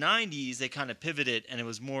 So in the 90s, they kind of pivoted, and it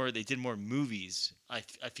was more, they did more movies, I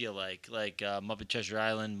feel like Muppet Treasure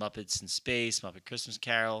Island, Muppets in Space, Muppet Christmas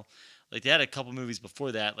Carol. Like, they had a couple movies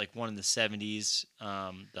before that, like one in the 70s,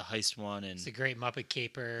 the heist one. And It's a great Muppet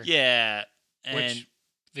Caper. yeah. And Which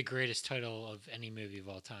the greatest title of any movie of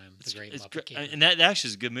all time. The Great It's Muppet great, Caper. and that actually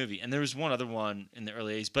is a good movie. And there was one other one in the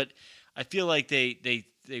early '80s, but I feel like they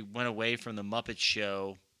went away from the Muppet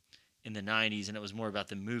Show in the '90s, and it was more about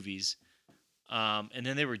the movies. And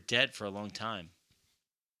then they were dead for a long time.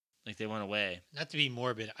 Like they went away. Not to be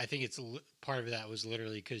morbid, I think part of that was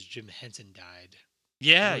literally because Jim Henson died.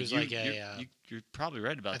 Yeah, It was like you're probably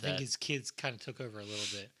right about I that. think his kids kind of took over a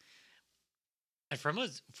little bit. And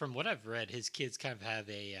from what I've read, his kids kind of have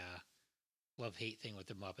a love hate thing with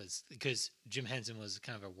the Muppets because Jim Henson was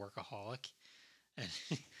kind of a workaholic, and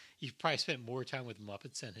he probably spent more time with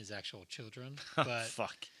Muppets than his actual children. But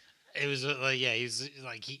Fuck. it was like he was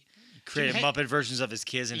like he Created Hen- Muppet versions of his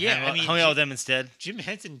kids and Yeah, hung, I mean, hung out with them instead. Jim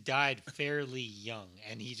Henson died fairly young,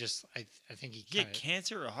 and he just I think he He had kinda,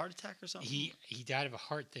 cancer or a heart attack or something. he died of a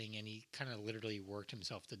heart thing, and he kind of literally worked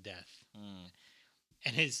himself to death. Mm.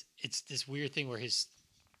 And it's this weird thing where his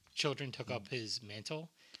children took up his mantle,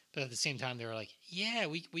 but at the same time they were like, yeah,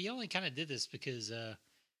 we only kind of did this because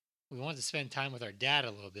we wanted to spend time with our dad a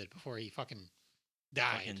little bit before he fucking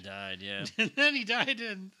died. Fucking died, yeah. And then he died,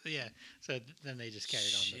 and yeah, so then they just carried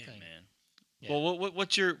on Shit, the thing. man. Yeah. Well,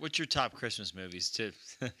 what's your top Christmas movies too?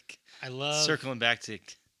 I love Circling back to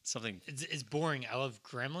something. It's boring. I love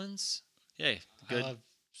Gremlins. Yeah, good. I love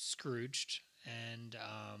Scrooged and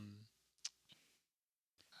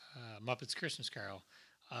Muppets Christmas Carol.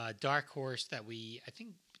 Dark Horse that I think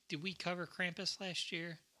did we cover Krampus last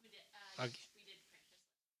year? We did. Okay. We did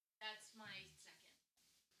Krampus. That's my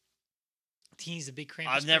second. Teeny's a big Krampus.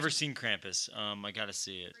 I've never person? seen Krampus. I gotta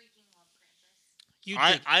see it. Freaking love Krampus. You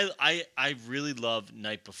did. I really love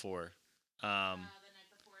Night Before. The night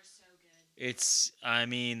before is so good. It's I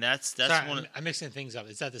mean that's Sorry, one. I'm mixing things up.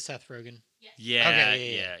 Is that the Seth Rogen? Yes. Yeah,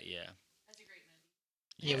 Okay, yeah. That's a great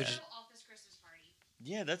movie. Yeah, which Also, is Office Christmas Party.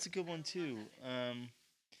 Yeah, that's a good one too.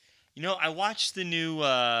 I watched the new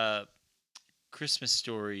Christmas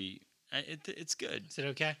Story. It's good. is it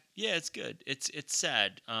okay? Yeah, it's good. It's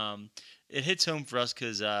sad. It hits home for us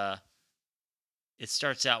because it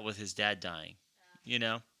starts out with his dad dying. You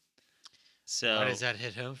know, so Why does that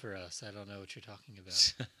hit home for us? I don't know what you're talking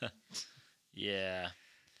about. yeah,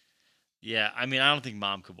 I mean, I don't think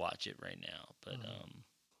Mom could watch it right now, but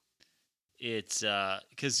it's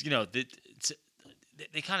because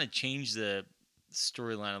they kind of changed the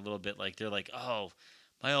storyline a little bit. Like they're like, oh,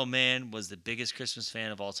 my old man was the biggest Christmas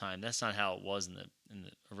fan of all time. That's not how it was in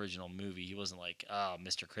the original movie. He wasn't like, oh,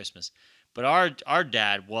 Mr. Christmas, but our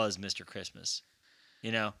dad was Mr. Christmas,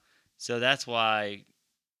 so that's why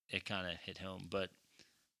it kind of hit home. But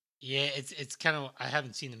Yeah, it's kind of I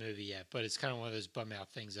haven't seen the movie yet, but it's kind of one of those bum out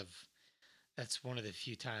things of that's one of the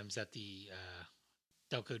few times that the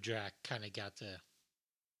Delco Drac kind of got to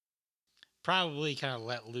probably kind of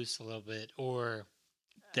let loose a little bit, or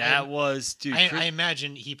that was dude. I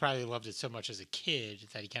imagine he probably loved it so much as a kid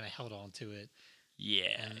that he kind of held on to it. Yeah,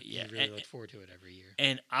 And yeah. he really looked forward to it every year.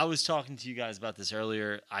 And I was talking to you guys about this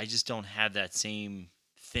earlier. I just don't have that same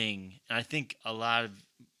thing. And I think a lot of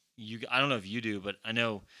you, I don't know if you do, but I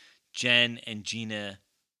know Jen and Gina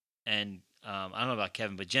and I don't know about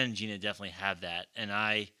Kevin, but Jen and Gina definitely have that. And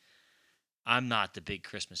I'm not the big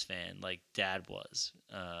Christmas fan like Dad was.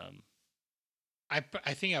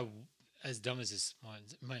 I think as dumb as this one,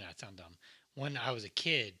 it might not sound dumb. When I was a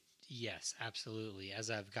kid, yes, absolutely.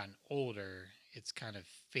 As I've gotten older, it's kind of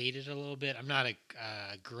faded a little bit. I'm not a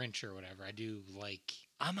Grinch or whatever. I do like.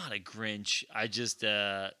 I'm not a Grinch. I just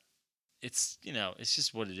it's it's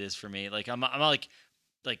just what it is for me. Like I'm not like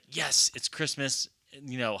yes, it's Christmas.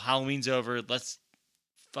 Halloween's over. Let's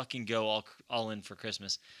fucking go all in for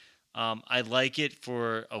Christmas. I like it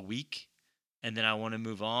for a week, and then I want to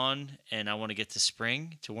move on, and I want to get to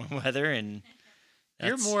spring, to warm weather, and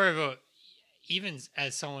You're more of a, even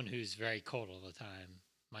as someone who's very cold all the time.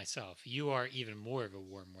 Myself, you are even more of a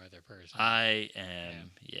warm weather person. I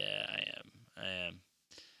am. Yeah, I am.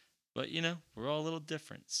 But we're all a little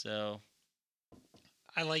different, so.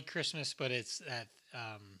 I like Christmas, but it's that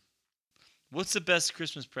What's the best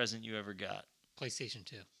Christmas present you ever got? PlayStation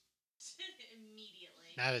 2,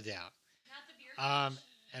 Immediately. not a doubt. Not the beer fridge.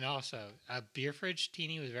 And also a beer fridge,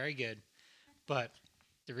 Teeny was very good, but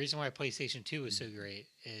the reason why PlayStation 2 was so great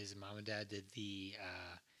is Mom and Dad did the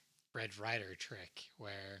Red Ryder trick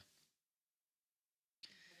where.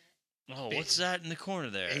 Oh, what's that in the corner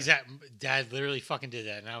there? Exactly. Dad literally fucking did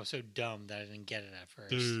that, and I was so dumb that I didn't get it at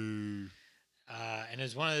first. And it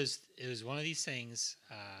was one of those. It was one of these things.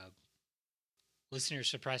 Listeners,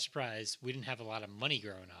 surprise, surprise. We didn't have a lot of money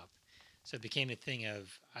growing up, so it became a thing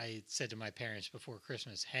of. I said to my parents before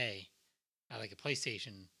Christmas, "Hey, I like a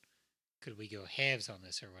PlayStation. Could we go halves on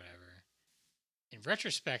this or whatever?" And in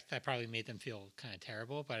retrospect, that probably made them feel kind of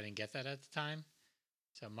terrible, but I didn't get that at the time.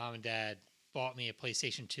 So mom and dad bought me a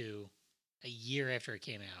PlayStation 2 a year after it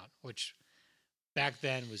came out, which back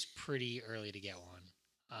then was pretty early to get one.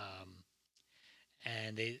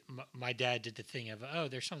 And my dad did the thing of, oh,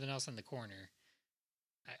 there's something else in the corner.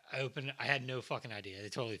 I opened. I had no fucking idea. They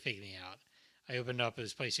totally faked me out. I opened up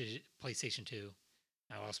his PlayStation 2.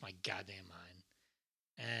 I lost my goddamn mind.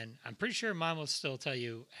 And I'm pretty sure mom will still tell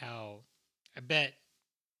you how. I bet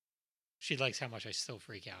she likes how much I still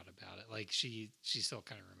freak out about it. Like she still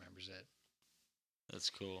kind of remembers it.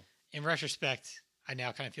 That's cool. In retrospect, I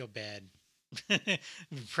now kind of feel bad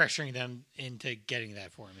pressuring them into getting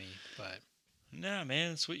that for me. But Nah,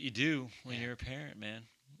 man, that's what you do when Yeah. you're a parent, man.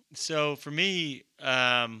 So for me,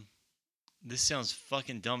 this sounds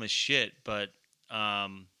fucking dumb as shit, but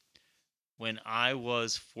when I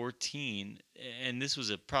was 14, and this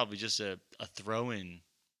was probably just a throw-in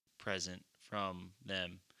present from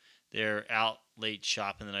them. They're out late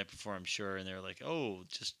shopping the night before, I'm sure, and they're like, "Oh,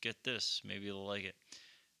 just get this. Maybe you'll like it."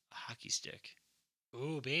 A hockey stick.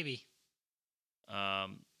 ooh, baby.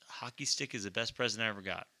 Hockey stick is the best present I ever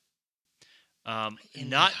got. In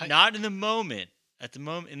Not hi- not in the moment. In the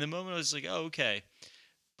moment, I was like, "Oh, okay,"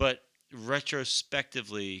 but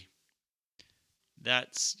retrospectively,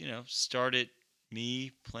 that's started me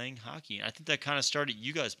playing hockey. I think that kind of started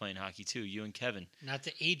you guys playing hockey too, you and Kevin. Not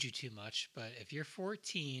to age you too much, but if you're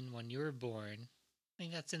 14 when you were born, I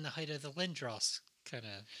think that's in the height of the Lindros kind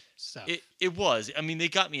of stuff. It was. I mean, they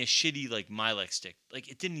got me a shitty like Milex stick. Like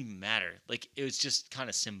it didn't even matter. Like it was just kind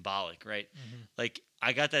of symbolic, right? Mhm. Like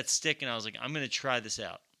I got that stick and I was like, I'm gonna try this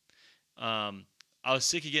out. I was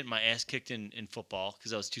sick of getting my ass kicked in football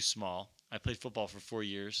because I was too small. I played football for 4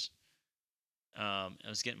 years. I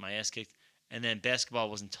was getting my ass kicked, and then basketball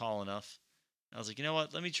wasn't tall enough. I was like, you know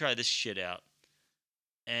what? Let me try this shit out,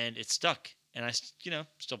 and it stuck. And I,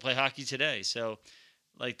 still play hockey today. So,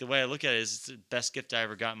 like the way I look at it is, it's the best gift I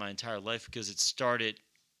ever got in my entire life because it started.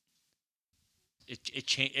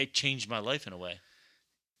 It changed my life in a way.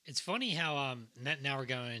 It's funny how now we're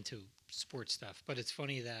going into sports stuff, but it's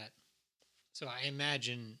funny that so I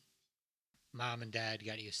imagine mom and dad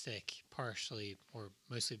got you a stick partially or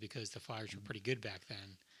mostly because the Flyers were pretty good back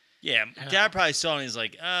then. Yeah, And Dad probably saw and he's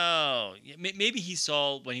like, oh, yeah, maybe he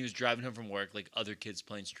saw when he was driving home from work, like other kids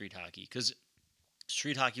playing street hockey, because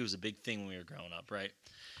street hockey was a big thing when we were growing up, right?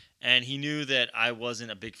 And he knew that I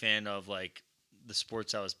wasn't a big fan of like the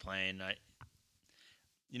sports I was playing.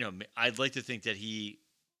 I'd like to think that he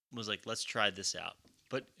was like, let's try this out,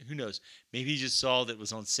 but who knows? Maybe he just saw that it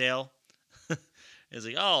was on sale. He's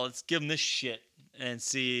like, oh, let's give him this shit and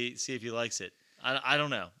see if he likes it. I don't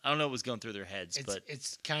know. I don't know what was going through their heads, but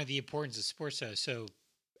it's kind of the importance of sports though. So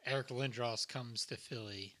Eric Lindros comes to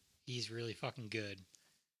Philly. He's really fucking good.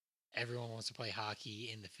 Everyone wants to play hockey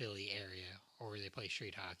in the Philly area, or they play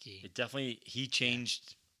street hockey. he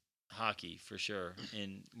changed hockey for sure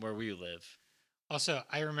in where we live. Also,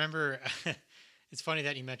 I remember it's funny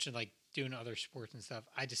that you mentioned like doing other sports and stuff.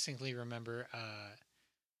 I distinctly remember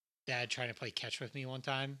Dad trying to play catch with me one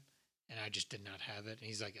time, and I just did not have it. And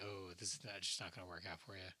he's like, "Oh, this is just not going to work out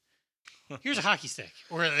for you. Here's a hockey stick."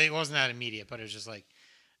 Or it wasn't that immediate, but it was just like,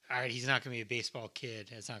 "All right, he's not going to be a baseball kid.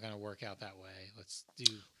 It's not going to work out that way. Let's do."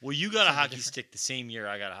 Well, you got a something hockey different. stick the same year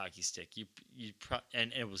I got a hockey stick.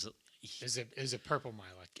 And it was It was a purple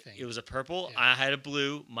Milik thing. it was a purple. Yeah. I had a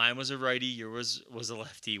blue. Mine was a righty. Yours was a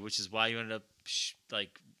lefty, which is why you ended up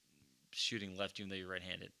shooting left even though you're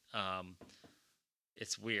right-handed.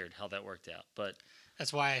 It's weird how that worked out, but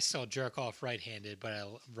That's why I still jerk off right-handed, but I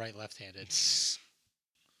write left-handed.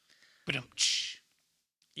 But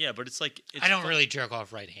yeah, but it's like I don't really jerk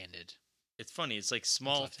off right-handed. It's funny. It's like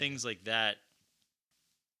small left-handed. things like that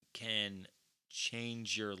can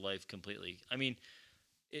change your life completely. I mean,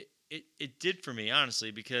 it did for me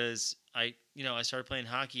honestly because I started playing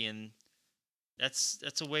hockey and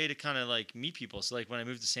that's a way to kind of like meet people. So like when I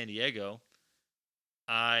moved to San Diego,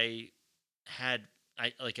 I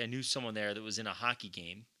knew someone there that was in a hockey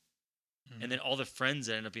game, Mhm. and then all the friends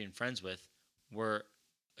that I ended up being friends with were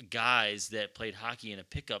guys that played hockey in a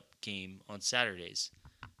pickup game on Saturdays.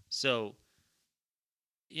 So,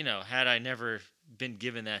 had I never been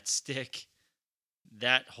given that stick,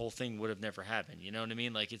 that whole thing would have never happened. You know what I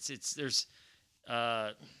mean? Like there's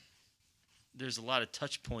a lot of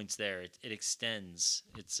touch points there. It extends.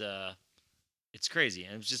 It's crazy,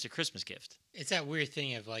 and it was just a Christmas gift. It's that weird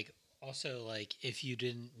thing of like, also like if you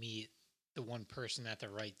didn't meet the one person at the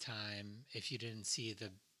right time, if you didn't see the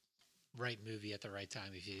right movie at the right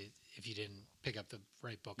time, if you didn't pick up the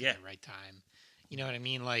right book Yeah. at the right time, you know what I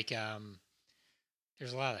mean? Like,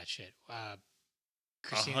 there's a lot of that shit.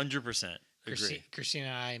 Christina, 100%. Agree. Christina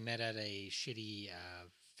and I met at a shitty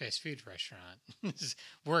fast food restaurant, just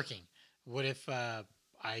working. What if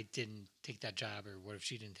I didn't take that job, or what if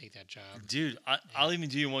she didn't take that job? Dude, I'll even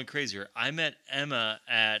do you one crazier. I met Emma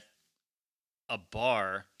at a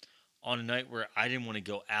bar on a night where I didn't want to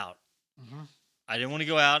go out. Mm-hmm. I didn't want to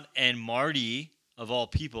go out, and Marty, of all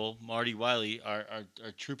people, Marty Wiley, our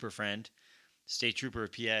trooper friend, state trooper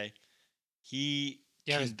of PA, he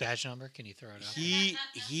Yeah, his con- badge number. Can you throw it up? he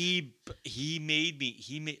made me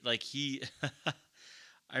he made like he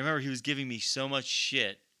I remember he was giving me so much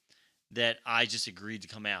shit that I just agreed to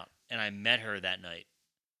come out, and I met her that night,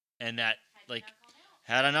 and that like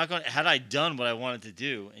had I done what I wanted to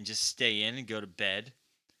do and just stay in and go to bed,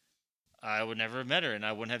 I would never have met her, and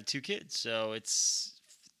I wouldn't have 2 kids. So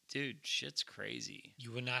dude, shit's crazy.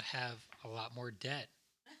 You would not have a lot more debt.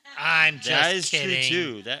 I'm just That is kidding.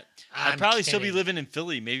 true too. I'd I'm probably still be kidding. living in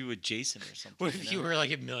Philly, maybe with Jason or something. What if you were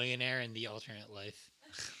like a millionaire in the alternate life?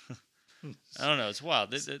 I don't know. It's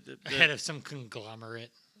wild. Head of some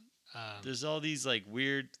conglomerate. There's all these like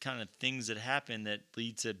weird kind of things that happen that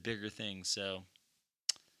lead to bigger things. So,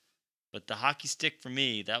 but the hockey stick for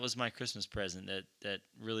me, that was my Christmas present that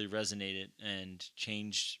really resonated and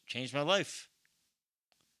changed my life.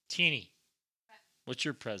 Teeny, What's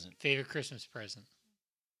your present? favorite Christmas present?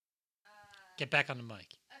 Get back on the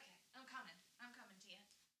mic. Okay, I'm coming. I'm coming to you.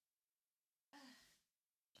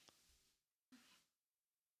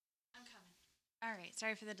 I'm coming. All right,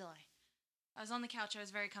 sorry for the delay. I was on the couch. I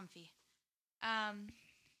was very comfy. I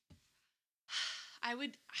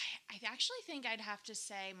actually think I'd have to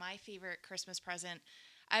say my favorite Christmas present.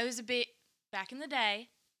 I was a bit back in the day,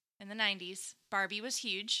 in the 90s. Barbie was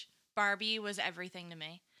huge. Barbie was everything to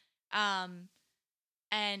me.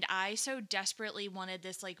 And I so desperately wanted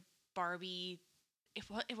this like Barbie.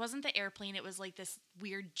 It wasn't the airplane. It was like this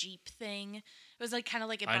weird Jeep thing. It was like kind of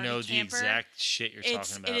like a Barbie I know camper. the exact shit you're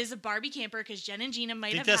talking about. It is a Barbie camper because Jen and Gina might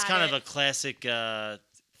I think have that's had kind it. of a classic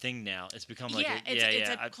thing now. It's become like it's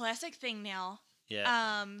a classic thing now.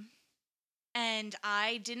 yeah. And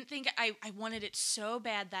I didn't think I wanted it so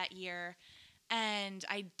bad that year, and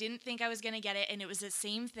I didn't think I was gonna get it. And it was the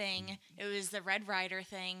same thing. It was the Red Ryder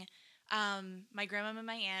thing. My grandma and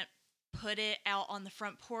my aunt put it out on the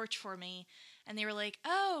front porch for me, and they were like,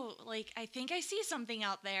 "Oh, like I think I see something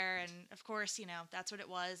out there." And of course, you know that's what it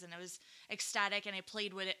was, and I was ecstatic, and I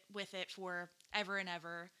played with it for ever and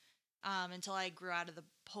ever. Until I grew out of the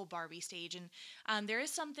whole Barbie stage. And there is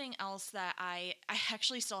something else that I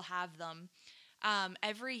actually still have them.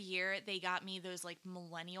 Every year they got me those like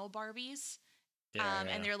millennial Barbies. Yeah.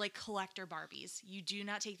 And they're like collector Barbies. You do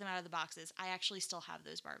not take them out of the boxes. I actually still have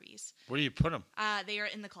those Barbies. Where do you put them? They are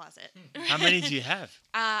in the closet. How many do you have?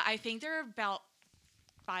 I think there are about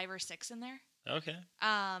 5 or 6 in there. Okay.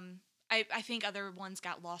 I think other ones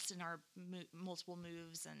got lost in our multiple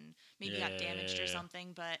moves and maybe got damaged or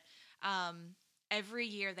something. But every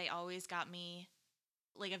year they always got me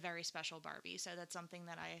like a very special Barbie. So that's something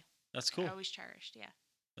that That's cool. I always cherished. Yeah.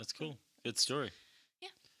 That's cool. Good story.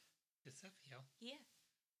 Good stuff, yo. Yeah.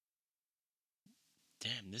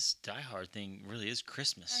 Damn, this Die Hard thing really is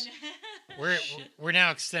Christmas. We're now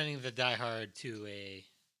extending the Die Hard to a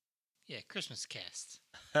Christmas cast.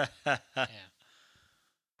 Yeah.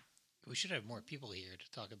 We should have more people here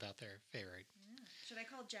to talk about their favorite. Should I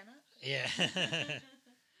call Jenna? Yeah.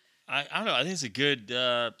 I don't know. I think it's a good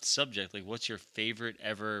subject. Like, what's your favorite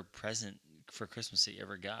ever present for Christmas that you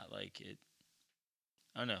ever got? Like,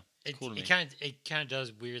 I don't know. It's cool to me. It kind of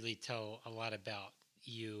does weirdly tell a lot about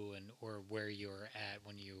you or where you were at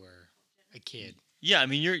when you were a kid. Yeah, I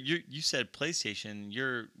mean, you said PlayStation.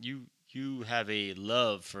 You have a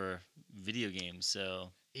love for video games,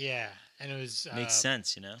 so Yeah, and it was makes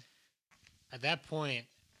sense, you know. At that point.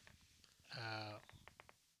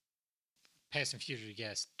 Past and future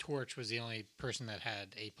guest, Torch was the only person that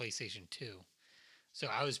had a PlayStation 2. So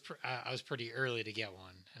I was pretty early to get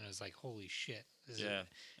one, and I was like, holy shit. It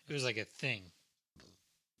was like a thing.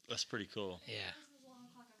 That's pretty cool. Yeah. This is 11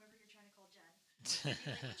 o'clock. I'm over here trying to call Jen.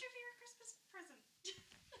 What's your favorite Christmas present?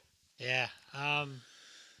 Yeah. I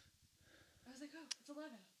was like, oh,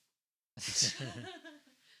 it's 11.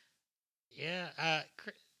 Yeah.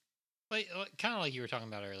 Like kind of like you were talking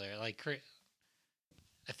about earlier. Like,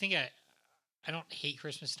 I think I don't hate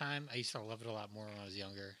Christmas time. I used to love it a lot more when I was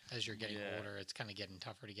younger. As you're getting older, it's kind of getting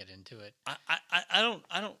tougher to get into it. I don't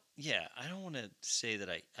want to say that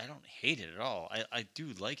I don't hate it at all. I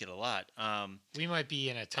do like it a lot. We might be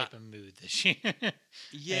in a type of mood this year.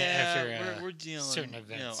 Yeah, after, we're dealing certain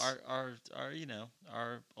events. You know,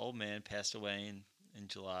 our old man passed away in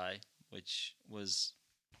July, which was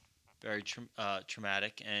very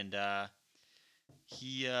traumatic, and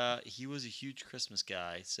He was a huge Christmas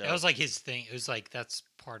guy. So That was like his thing. It was like that's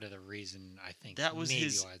part of the reason I think that was maybe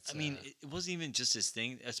his. why it's. I mean, it wasn't even just his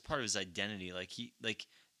thing. That's part of his identity. Like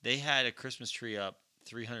they had a Christmas tree up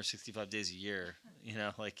 365 days a year. You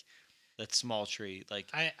know, like that small tree. Like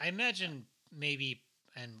I imagine maybe,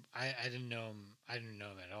 and I didn't know him. I didn't know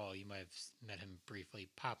him at all. You might have met him briefly.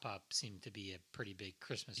 Pop Up seemed to be a pretty big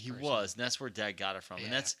Christmas. he person. was, and that's where Dad got it from.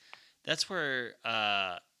 And Yeah. that's where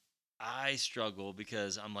I struggle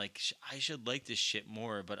because I'm like I should like this shit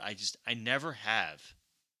more, but I never have.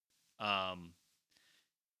 Um,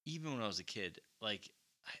 even when I was a kid, like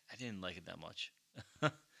I didn't like it that much.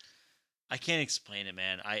 I can't explain it,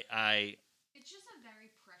 man. It's just a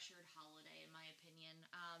very pressured holiday, in my opinion.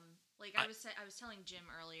 Like I I was telling Jim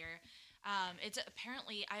earlier, it's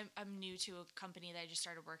apparently I'm new to a company that I just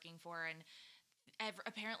started working for, and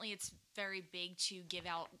apparently it's very big to give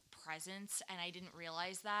out presents, and I didn't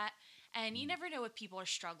realize that. And you never know what people are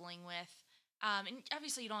struggling with. And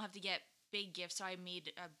obviously you don't have to get big gifts, so I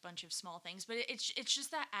made a bunch of small things, but it's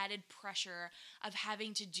just that added pressure of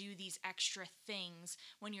having to do these extra things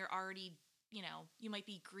when you're already, you might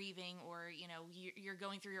be grieving, or you're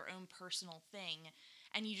going through your own personal thing,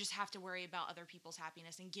 and you just have to worry about other people's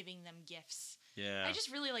happiness and giving them gifts. yeah. I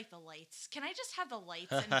just really like the lights. Can I just have the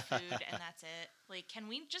lights and food and that's it? Like, can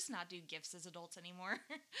we just not do gifts as adults anymore?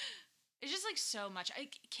 It's just like so much.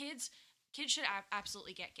 Kids should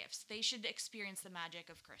absolutely get gifts. They should experience the magic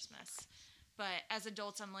of Christmas. But as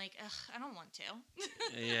adults, I'm like, ugh, I don't want to.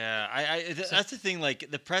 Yeah, that's the thing.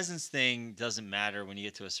 Like the presents thing doesn't matter when you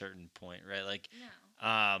get to a certain point, right? Like,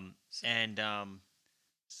 No. and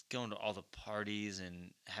just going to all the parties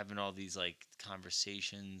and having all these like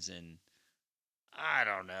conversations, and I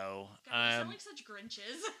don't know. God, we sound like such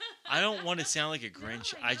Grinches. I don't want to sound like a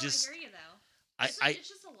Grinch. No, I just, I hear you though. I, It's, I, it's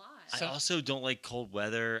just a lot. I also don't like cold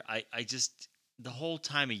weather. I just the whole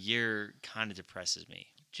time of year kind of depresses me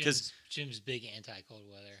because Jim's big anti cold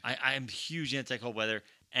weather. I am huge anti cold weather,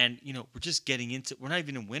 and we're just getting into. We're not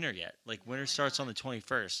even in winter yet. Like winter starts on the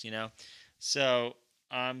 21st. So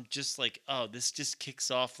I'm just like, oh, this just kicks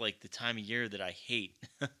off like the time of year that I hate.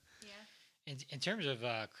 Yeah. In terms of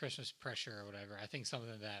Christmas pressure or whatever, I think something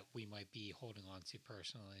that we might be holding on to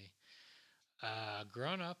personally.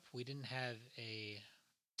 Growing up, we didn't have a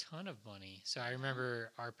ton of money, so I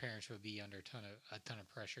remember our parents would be under a ton of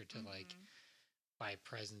pressure to like buy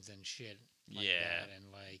presents and shit like Yeah. that,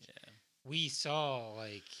 and like we saw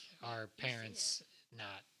like our see parents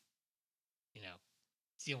not,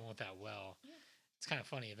 dealing with that well. Yeah. It's kind of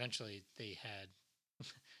funny. Eventually, they had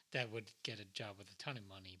that would get a job with a ton of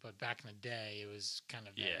money, but back in the day, it was kind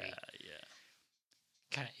of very, Yeah.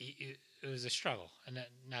 kind of it was a struggle, and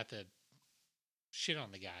not to shit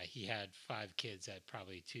on the guy. He had 5 kids at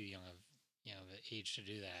probably too young of the age to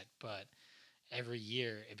do that, but every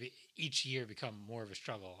year, each year become more of a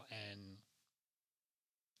struggle, and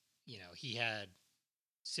he had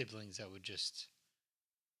siblings that would just.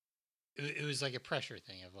 It was like a pressure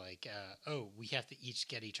thing of like, oh, we have to each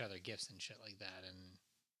get each other gifts and shit like that, and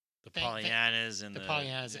The Thank- Pollyannas and the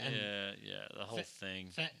Pollyannas and the whole thing.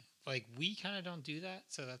 like we kind of don't do that,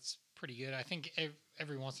 so that's pretty good. I think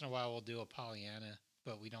every once in a while we'll do a Pollyanna,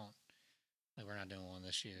 but we don't. Like we're not doing one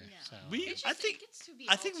this year. No. So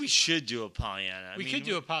I think we should do a Pollyanna. we could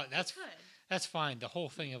do a Poll. That's That's fine. The whole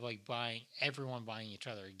thing of like everyone buying each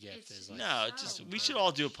other a gift It's- is like No, so just we weird. should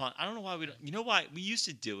all do a Pollyanna. I don't know why we don't. You know why? We used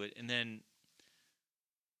to do it, and then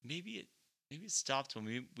maybe it stopped when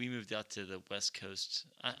we moved out to the West Coast.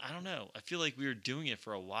 I don't know. I feel like we were doing it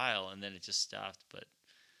for a while, and then it just stopped. But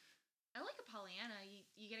I like a Pollyanna.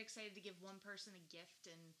 You get excited to give one person a gift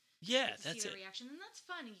and yeah, get to that's see it. their reaction, and that's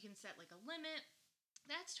fun. You can set like a limit.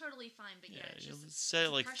 That's totally fine. But yeah, it's you just set it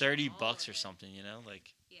the like pressure of $30 all or of it. something.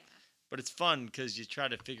 Like. Yeah. But it's fun because you try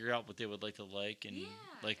to figure out what they would like to like and Yeah,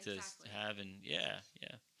 like to exactly. have, and yeah.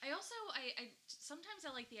 I also I sometimes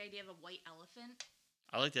I like the idea of a white elephant.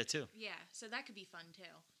 I like that too. Yeah, so that could be fun too.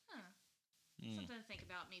 Huh. Mm. Something to think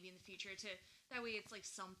about maybe in the future. That way it's like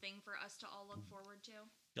something for us to all look forward to.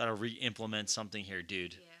 Got to re-implement something here,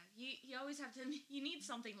 dude. Yeah, you always have to. You need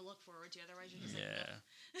something to look forward to, otherwise you're just Yeah.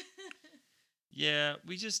 like, Yeah,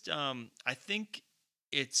 we just I think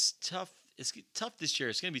it's tough. It's tough this year.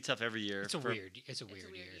 It's gonna be tough every year. it's a for- weird year.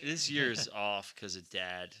 weird year. This year's off because of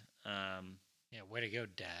Dad. Yeah, way to go,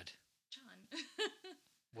 Dad. John.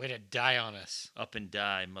 Way to die on us, Up and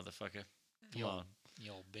die, motherfucker. you Come old, on.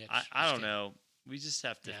 you old bitch. I Just don't kidding. know. We just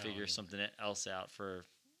have to Yeah, I figure don't either. something else out for.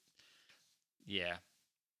 Yeah.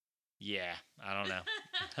 I don't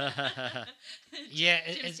know. Yeah,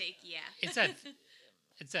 Jim's take, yeah.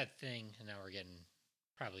 it's that thing, and now we're getting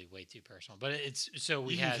probably way too personal. But it's so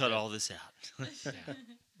we You can had cut the- all this out. Yeah,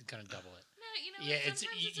 gonna double it. No, you know Yeah, what? it's-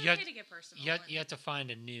 Sometimes it's you okay have- to get personal. You have to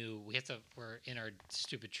find a new. We're in our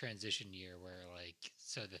stupid transition year where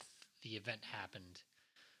so the event happened,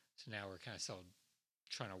 so now we're kind of still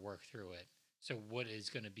trying to work through it. So what is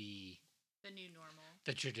going to be the new normal.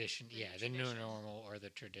 the tradition? The Yeah, new the new tradition. normal or the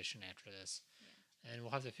tradition after this, and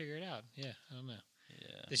we'll have to figure it out. Yeah, I don't know.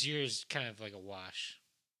 Yeah. This year is kind of like a wash,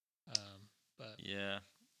 but Yeah.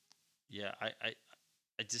 Yeah.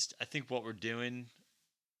 I think what we're doing,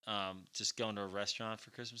 just going to a restaurant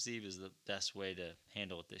for Christmas Eve is the best way to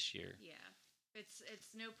handle it this year. Yeah, it's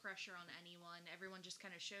no pressure on anyone. Everyone just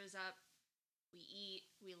kind of shows up. We eat,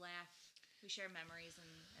 we laugh, we share memories, and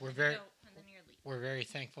We're then very- you go, and then you're leaving. we're very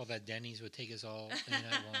thankful that Denny's would take us all in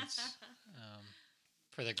at once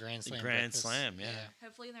for the Grand Slam. Grand breakfast. Slam, yeah.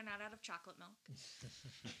 Hopefully they're not out of chocolate milk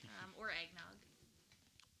or eggnog.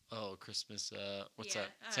 Oh, Christmas. What's Yeah,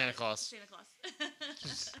 that? Santa Claus. Santa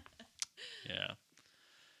Claus. Yeah.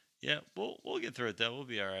 Yeah. We'll get through it though. We'll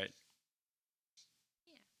be all right.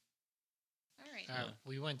 All right.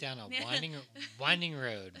 We went down a winding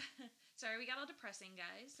road. Sorry, we got all depressing,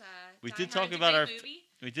 guys. We Die did Hard's talk a about great our movie.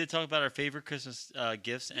 We did talk about our favorite Christmas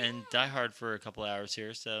gifts and Die Hard for a couple hours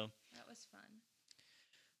here. So That was fun.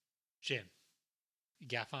 Jim, you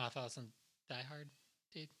got final thoughts on Die Hard,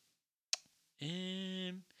 dude?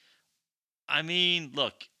 I mean,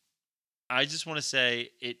 look, I just want to say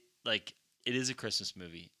it is a Christmas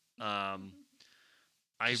movie. I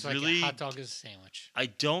Just like really a hot dog is a sandwich. I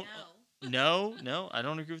don't No. no, I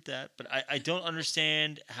don't agree with that. But I don't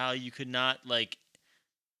understand how you could not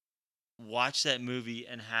watch that movie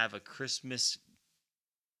and have a Christmas.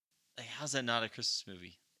 How's that not a Christmas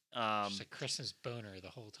movie? Just a Christmas boner the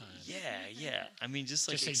whole time. Yeah. I mean, just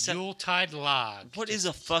like Just a Yuletide log. what is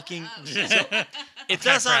a fucking? Shut up. If I'm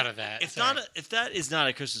that's proud not of that. if Sorry. if that is not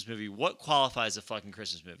a Christmas movie, what qualifies a fucking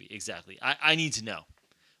Christmas movie exactly? I need to know.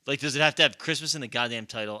 Like, does it have to have Christmas in the goddamn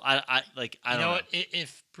title? I You don't know know. what?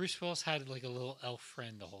 If Bruce Willis had like a little elf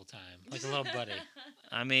friend the whole time, like a little buddy.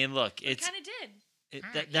 I mean, look, it's kind of did.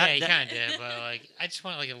 Yeah, he kind of did, but I just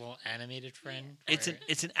want like a little animated friend.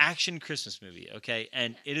 it's an action Christmas movie, okay?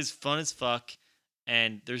 And it is fun as fuck,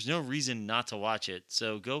 and there's no reason not to watch it.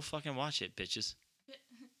 So go fucking watch it, bitches.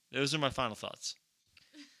 Those are my final thoughts.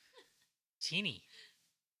 Teeny.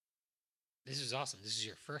 This is awesome. This is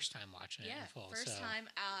your first time watching it Yeah, in full. first so time.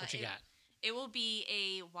 What you got? It will be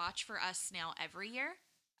a watch for us now every year.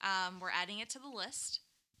 We're adding it to the list.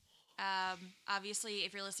 Obviously,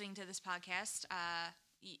 if you're listening to this podcast,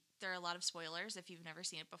 there are a lot of spoilers if you've never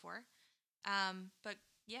seen it before. But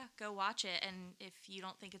yeah, go watch it. And if you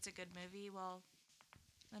don't think it's a good movie, well,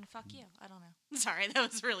 then fuck you. I don't know. Sorry,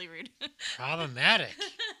 that was really rude. Problematic.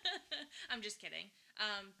 I'm just kidding.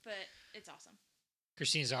 But it's awesome.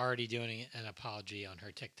 Christine's already doing an apology on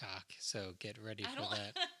her TikTok, so get ready I for don't.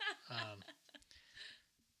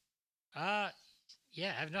 that.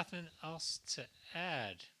 Yeah, I have nothing else to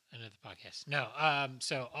add into the podcast. No,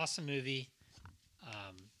 so awesome movie.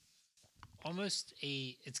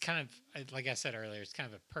 It's kind of, like I said earlier, it's kind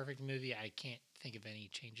of a perfect movie. I can't think of any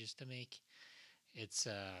changes to make. It's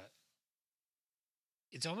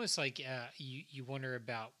almost like you wonder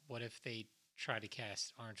about what if they try to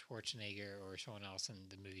cast Arnold Schwarzenegger or someone else and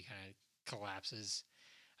the movie kind of collapses.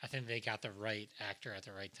 I think they got the right actor at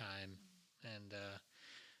the right time, and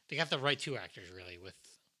they got the right two actors really with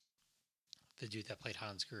the dude that played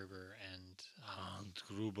Hans Gruber and Hans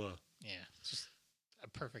Gruber. yeah, it's just a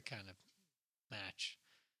perfect kind of match.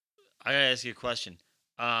 I gotta ask you a question.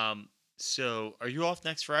 So are you off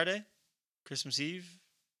next Friday, Christmas Eve?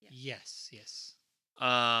 Yeah. Yes.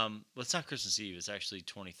 Well, it's not Christmas Eve. It's actually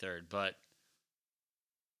 23rd. But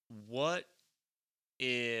what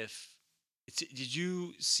if? Did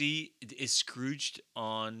you see? Is Scrooged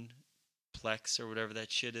on Plex or whatever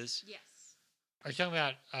that shit is? Yes. Are you talking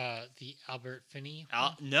about the Albert Finney?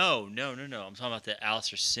 No. I'm talking about the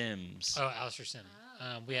Alistair Sims. Oh, Alistair Sim.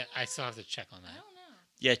 Oh. I still have to check on I that. don't know.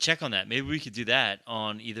 Yeah, check on that. Maybe we could do that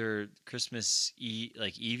on either Christmas Eve,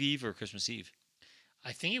 like Eve or Christmas Eve.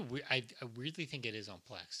 I think I weirdly think it is on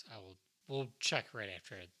Plex. We'll check right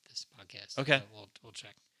after this podcast. Okay. We'll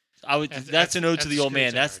check. That's an ode to that's the old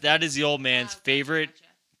man. Scrooge That is the old man's Gotcha, favorite gotcha.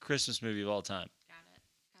 Christmas movie of all time. Got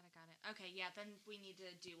it. Okay, yeah, then we need to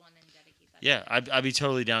do one and dedicate that. Yeah, to it. I'd be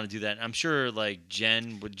totally down to do that. I'm sure like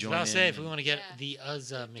Jen would join I'll in. say if we and- want to get Yeah. the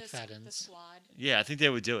The McFaddens, squad. Yeah, I think they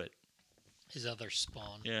would do it. his other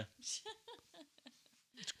spawn. Yeah.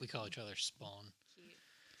 We call each other spawn. Cute.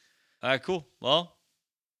 All right, cool. Well,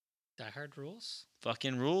 Die Hard rules.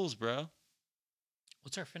 fucking rules, bro.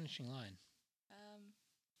 What's our finishing line?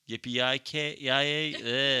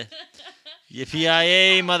 Yippee-yi-yay,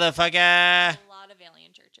 yippee-yi-yay, motherfucker. A lot of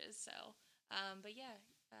alien churches. So, but yeah.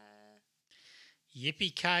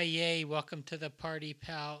 Yippee ki yay! Welcome to the party,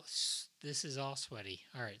 pal. This is all sweaty.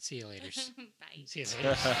 All right, see you later. Bye. See you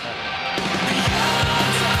later.